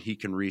screen, and he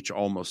can reach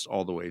almost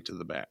all the way to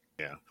the back.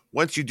 Yeah.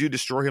 Once you do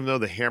destroy him, though,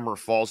 the hammer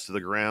falls to the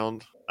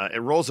ground.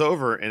 It rolls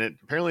over, and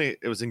apparently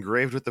it was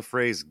engraved with the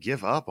phrase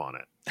 "Give up" on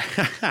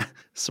it.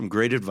 Some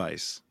great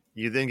advice.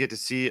 You then get to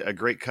see a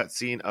great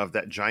cutscene of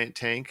that giant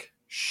tank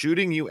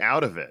shooting you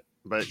out of it,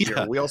 but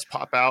your wheels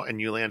pop out and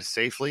you land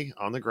safely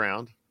on the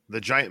ground. The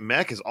giant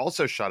mech is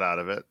also shot out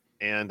of it,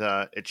 and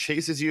it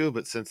chases you,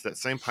 but since that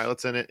same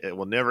pilot's in it, it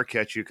will never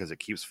catch you because it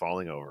keeps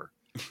falling over.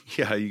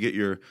 Yeah, you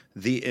get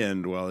the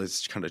end while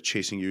it's kind of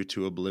chasing you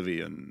to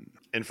oblivion.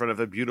 In front of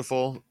a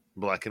beautiful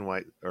black and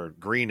white, or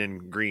green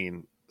and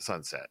green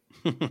sunset.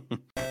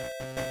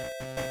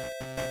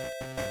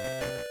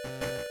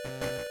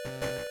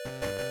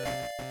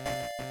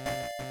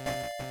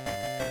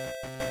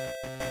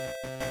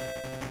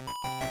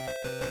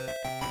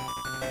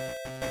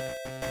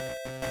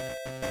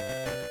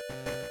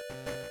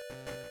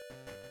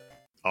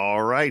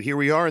 All right, here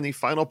we are in the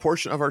final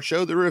portion of our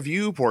show, the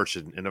review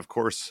portion. And of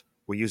course,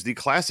 we use the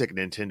classic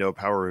Nintendo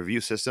Power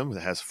Review system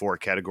that has 4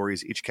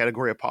 categories, each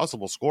category a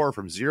possible score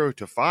from 0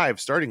 to 5,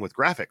 starting with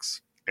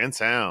graphics and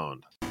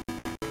sound.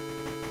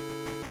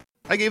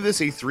 I gave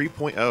this a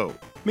 3.0.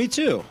 Me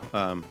too.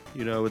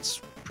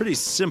 It's pretty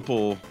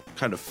simple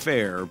kind of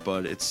fare,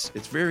 but it's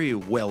very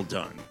well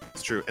done.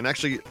 It's true. And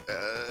actually,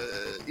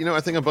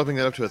 I think I'm bumping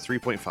that up to a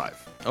 3.5.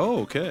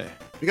 Oh, okay.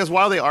 Because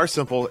while they are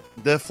simple,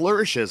 the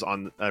flourishes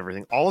on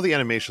everything, all of the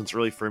animations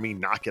really, for me,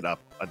 knock it up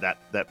that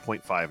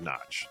 0.5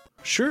 notch.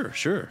 Sure.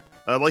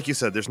 Like you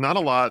said, there's not a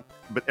lot,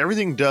 but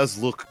everything does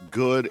look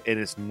good, and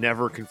it's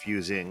never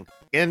confusing.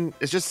 And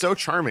it's just so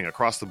charming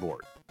across the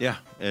board. Yeah,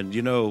 and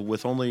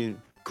with only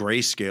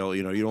grayscale,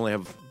 you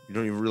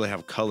don't even really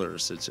have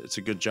colors. It's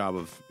a good job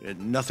of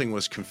nothing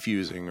was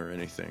confusing or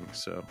anything.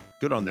 So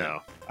good on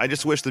that. I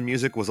just wish the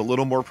music was a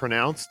little more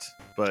pronounced,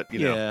 but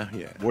yeah.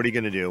 What are you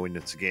going to do when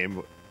it's a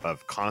game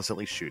of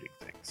constantly shooting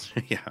things?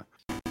 Yeah.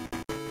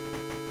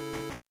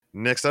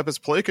 Next up is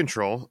play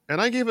control, and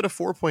I gave it a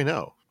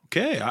 4.0.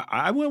 Okay,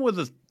 I went with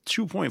a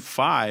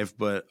 2.5,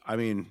 but I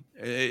mean,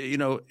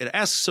 it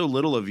asks so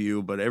little of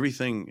you, but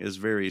everything is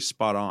very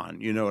spot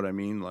on. You know what I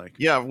mean? Like,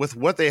 yeah, with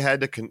what they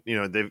had to,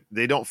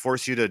 they don't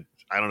force you to,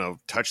 I don't know,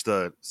 touch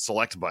the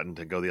select button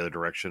to go the other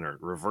direction or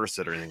reverse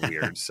it or anything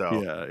weird.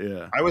 So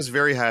yeah, I was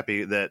very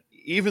happy that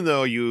even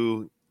though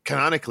you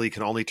canonically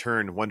can only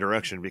turn one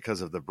direction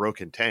because of the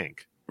broken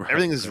tank,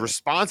 everything is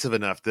responsive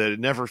enough that it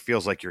never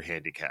feels like you're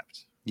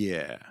handicapped.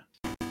 Yeah.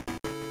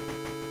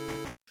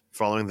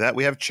 Following that,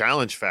 we have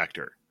challenge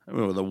factor. I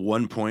went with a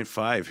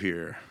 1.5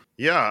 here.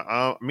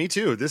 Yeah, me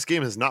too. This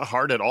game is not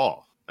hard at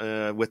all.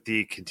 With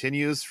the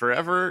continues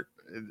forever,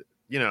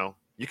 you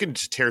can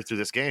just tear through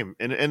this game.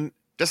 And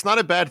that's not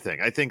a bad thing.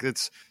 I think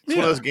it's one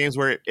of those games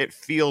where it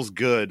feels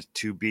good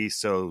to be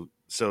so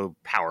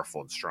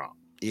powerful and strong.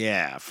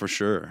 Yeah, for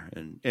sure.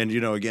 And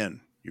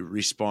again, you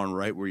respawn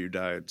right where you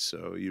died,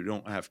 so you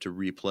don't have to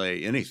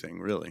replay anything,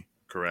 really.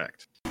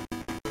 Correct.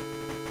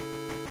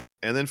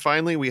 And then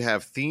finally, we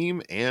have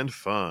theme and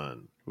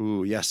fun.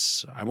 Ooh,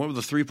 yes. I went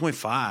with a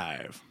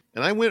 3.5.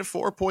 And I went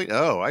 4.0.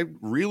 I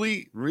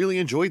really, really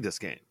enjoyed this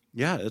game.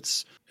 Yeah,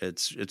 it's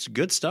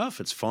good stuff.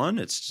 It's fun.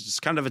 It's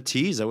just kind of a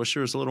tease. I wish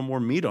there was a little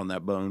more meat on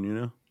that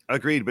bone,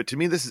 Agreed. But to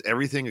me, this is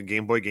everything a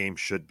Game Boy game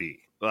should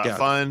be.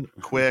 Fun,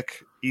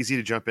 quick, easy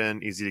to jump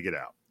in, easy to get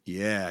out.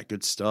 Yeah,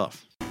 good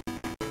stuff.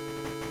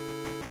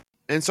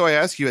 And so I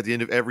ask you at the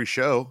end of every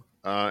show,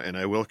 and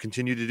I will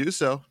continue to do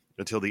so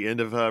until the end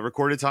of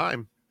recorded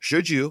time,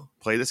 should you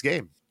play this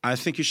game? I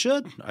think you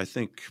should. I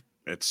think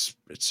it's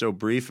so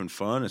brief and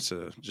fun. It's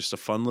just a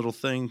fun little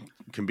thing.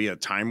 It can be a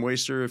time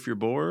waster if you're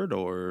bored,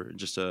 or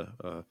just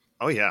a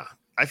Oh yeah,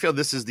 I feel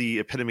this is the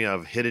epitome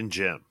of hidden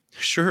gem.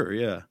 Sure,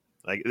 yeah.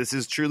 Like, this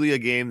is truly a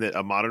game that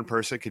a modern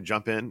person can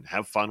jump in,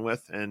 have fun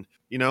with, and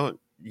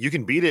you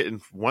can beat it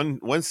in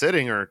one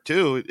sitting or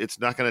two. It's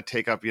not going to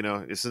take up,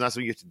 this is not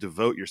something you have to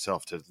devote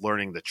yourself to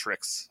learning the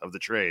tricks of the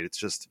trade. It's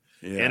just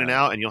in and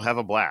out, and you'll have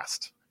a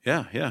blast.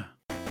 Yeah.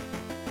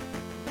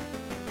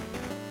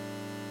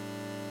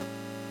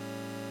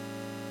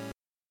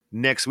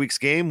 Next week's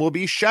game will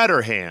be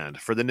Shatterhand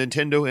for the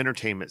Nintendo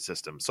Entertainment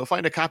System. So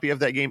find a copy of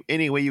that game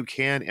any way you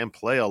can and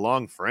play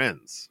along,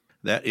 friends.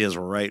 That is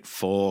right,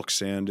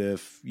 folks. And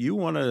if you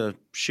want to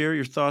share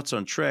your thoughts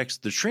on Trex,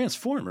 the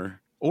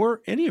Transformer,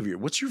 or any of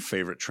what's your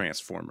favorite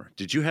Transformer?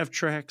 Did you have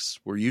Trex?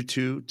 Were you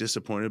too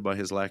disappointed by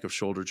his lack of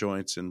shoulder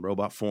joints in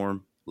robot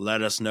form?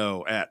 Let us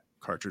know at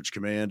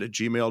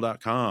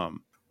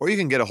cartridgecommand@gmail.com. Or you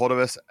can get a hold of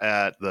us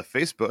at the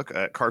Facebook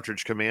at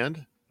Cartridge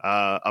Command.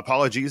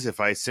 Apologies if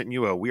I sent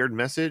you a weird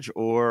message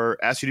or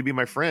asked you to be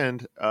my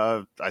friend.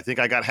 I think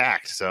I got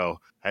hacked, so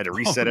I had to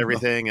reset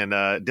everything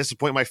and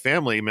disappoint my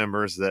family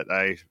members that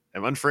I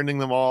am unfriending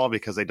them all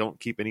because I don't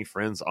keep any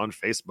friends on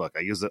Facebook. I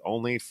use it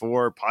only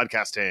for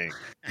podcasting.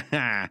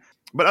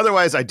 But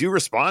otherwise, I do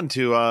respond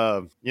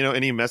to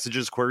any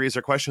messages, queries,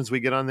 or questions we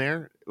get on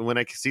there when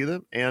I see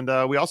them. And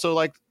we also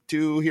like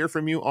to hear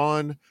from you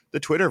on the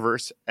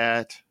Twitterverse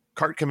at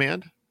Cart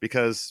Command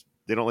because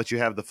they don't let you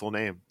have the full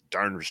name.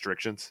 Darn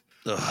restrictions.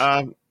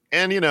 And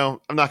I'm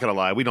not going to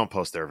lie, we don't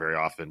post there very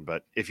often.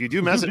 But if you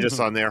do message us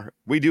on there,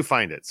 we do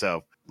find it.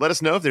 So let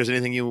us know if there's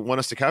anything you want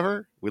us to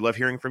cover. We love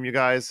hearing from you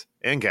guys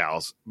and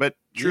gals. But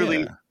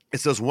truly,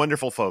 it's those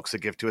wonderful folks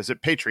that give to us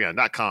at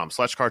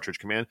patreon.com/cartridge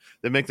command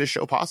that make this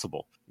show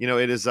possible.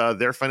 It is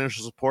their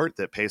financial support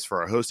that pays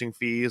for our hosting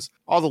fees,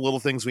 all the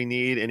little things we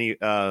need, any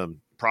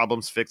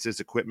problems, fixes,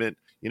 equipment.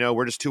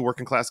 We're just two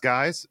working class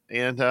guys.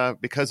 And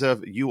because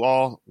of you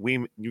all,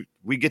 we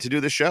get to do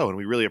this show and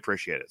we really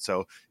appreciate it.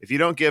 So if you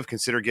don't give,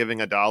 consider giving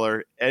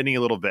 $1. Any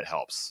little bit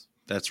helps.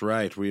 That's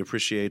right. We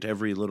appreciate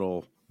every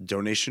little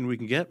donation we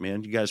can get,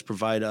 man. You guys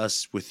provide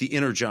us with the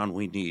energon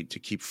we need to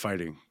keep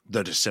fighting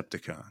the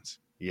Decepticons.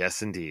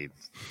 Yes, indeed.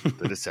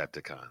 The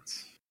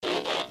Decepticons.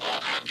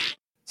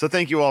 So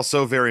thank you all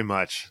so very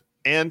much.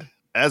 And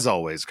as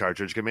always,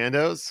 Cartridge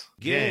Commandos,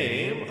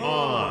 game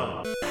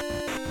on!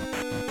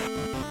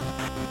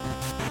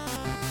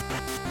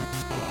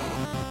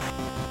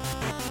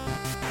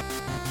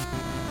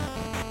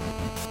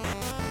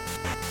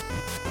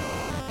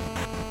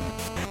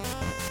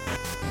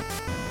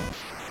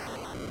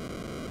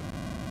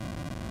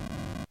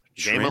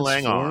 Game of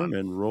Lang on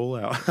and roll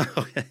out.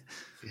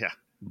 Yeah.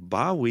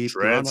 Ba weep.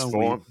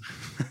 Transform.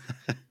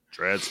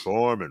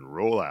 Transform and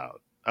roll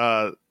out.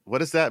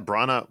 What is that?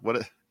 Brana?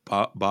 What?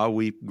 Ba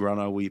weep,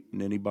 grana weep,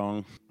 ninny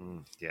bong.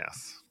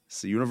 Yes.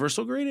 It's the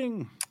universal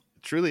greeting.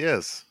 It truly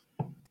is.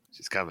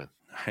 She's coming.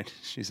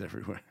 She's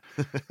everywhere.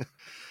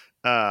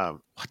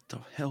 What the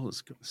hell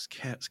is this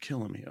cat's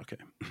killing me? Okay.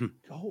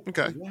 Go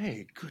okay.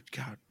 away. Good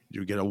God.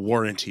 You get a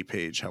warranty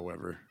page,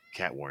 however.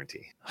 Cat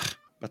warranty.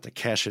 About to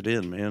cash it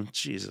in, man.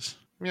 Jesus.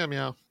 Meow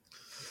meow.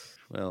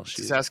 Well,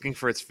 she's asking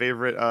for its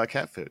favorite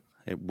cat food.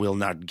 It will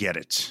not get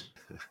it.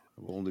 It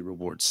will only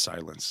reward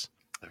silence.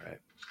 All right.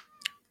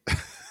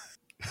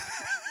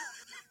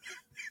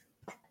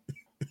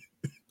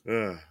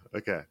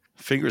 Okay.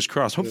 Fingers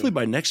crossed. Hopefully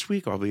by next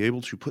week, I'll be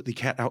able to put the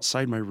cat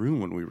outside my room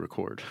when we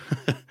record.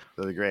 That'd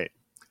be great.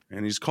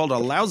 And he's called a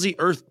lousy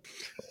earth.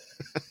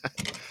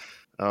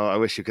 Oh, I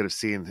wish you could have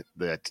seen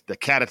the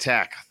cat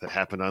attack that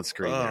happened on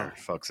screen there,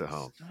 folks at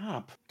home.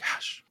 Stop.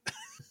 Gosh.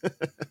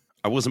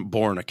 I wasn't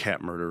born a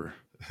cat murderer.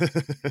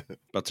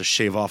 About to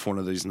shave off one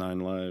of these 9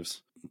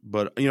 lives.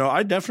 But,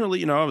 I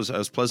definitely, I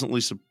was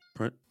pleasantly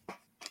surprised.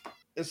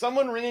 Is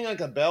someone ringing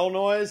like a bell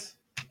noise?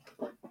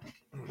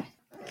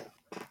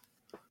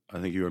 I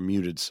think you are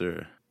muted,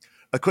 sir.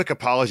 A quick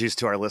apologies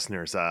to our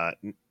listeners. On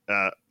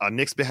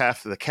Nick's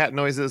behalf, the cat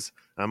noises.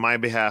 On my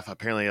behalf,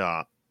 apparently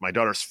my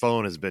daughter's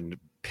phone has been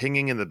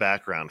pinging in the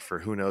background for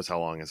who knows how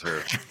long as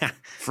her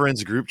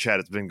friends group chat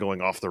has been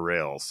going off the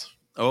rails.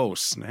 Oh,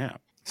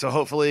 snap. So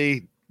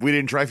hopefully we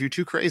didn't drive you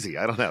too crazy.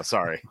 I don't know.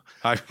 Sorry.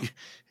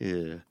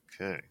 Yeah.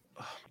 Okay.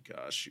 Oh, my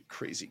gosh, you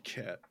crazy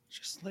cat.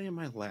 Just lay in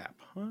my lap,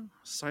 huh?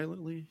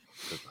 Silently.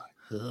 Goodbye.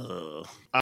 Ugh.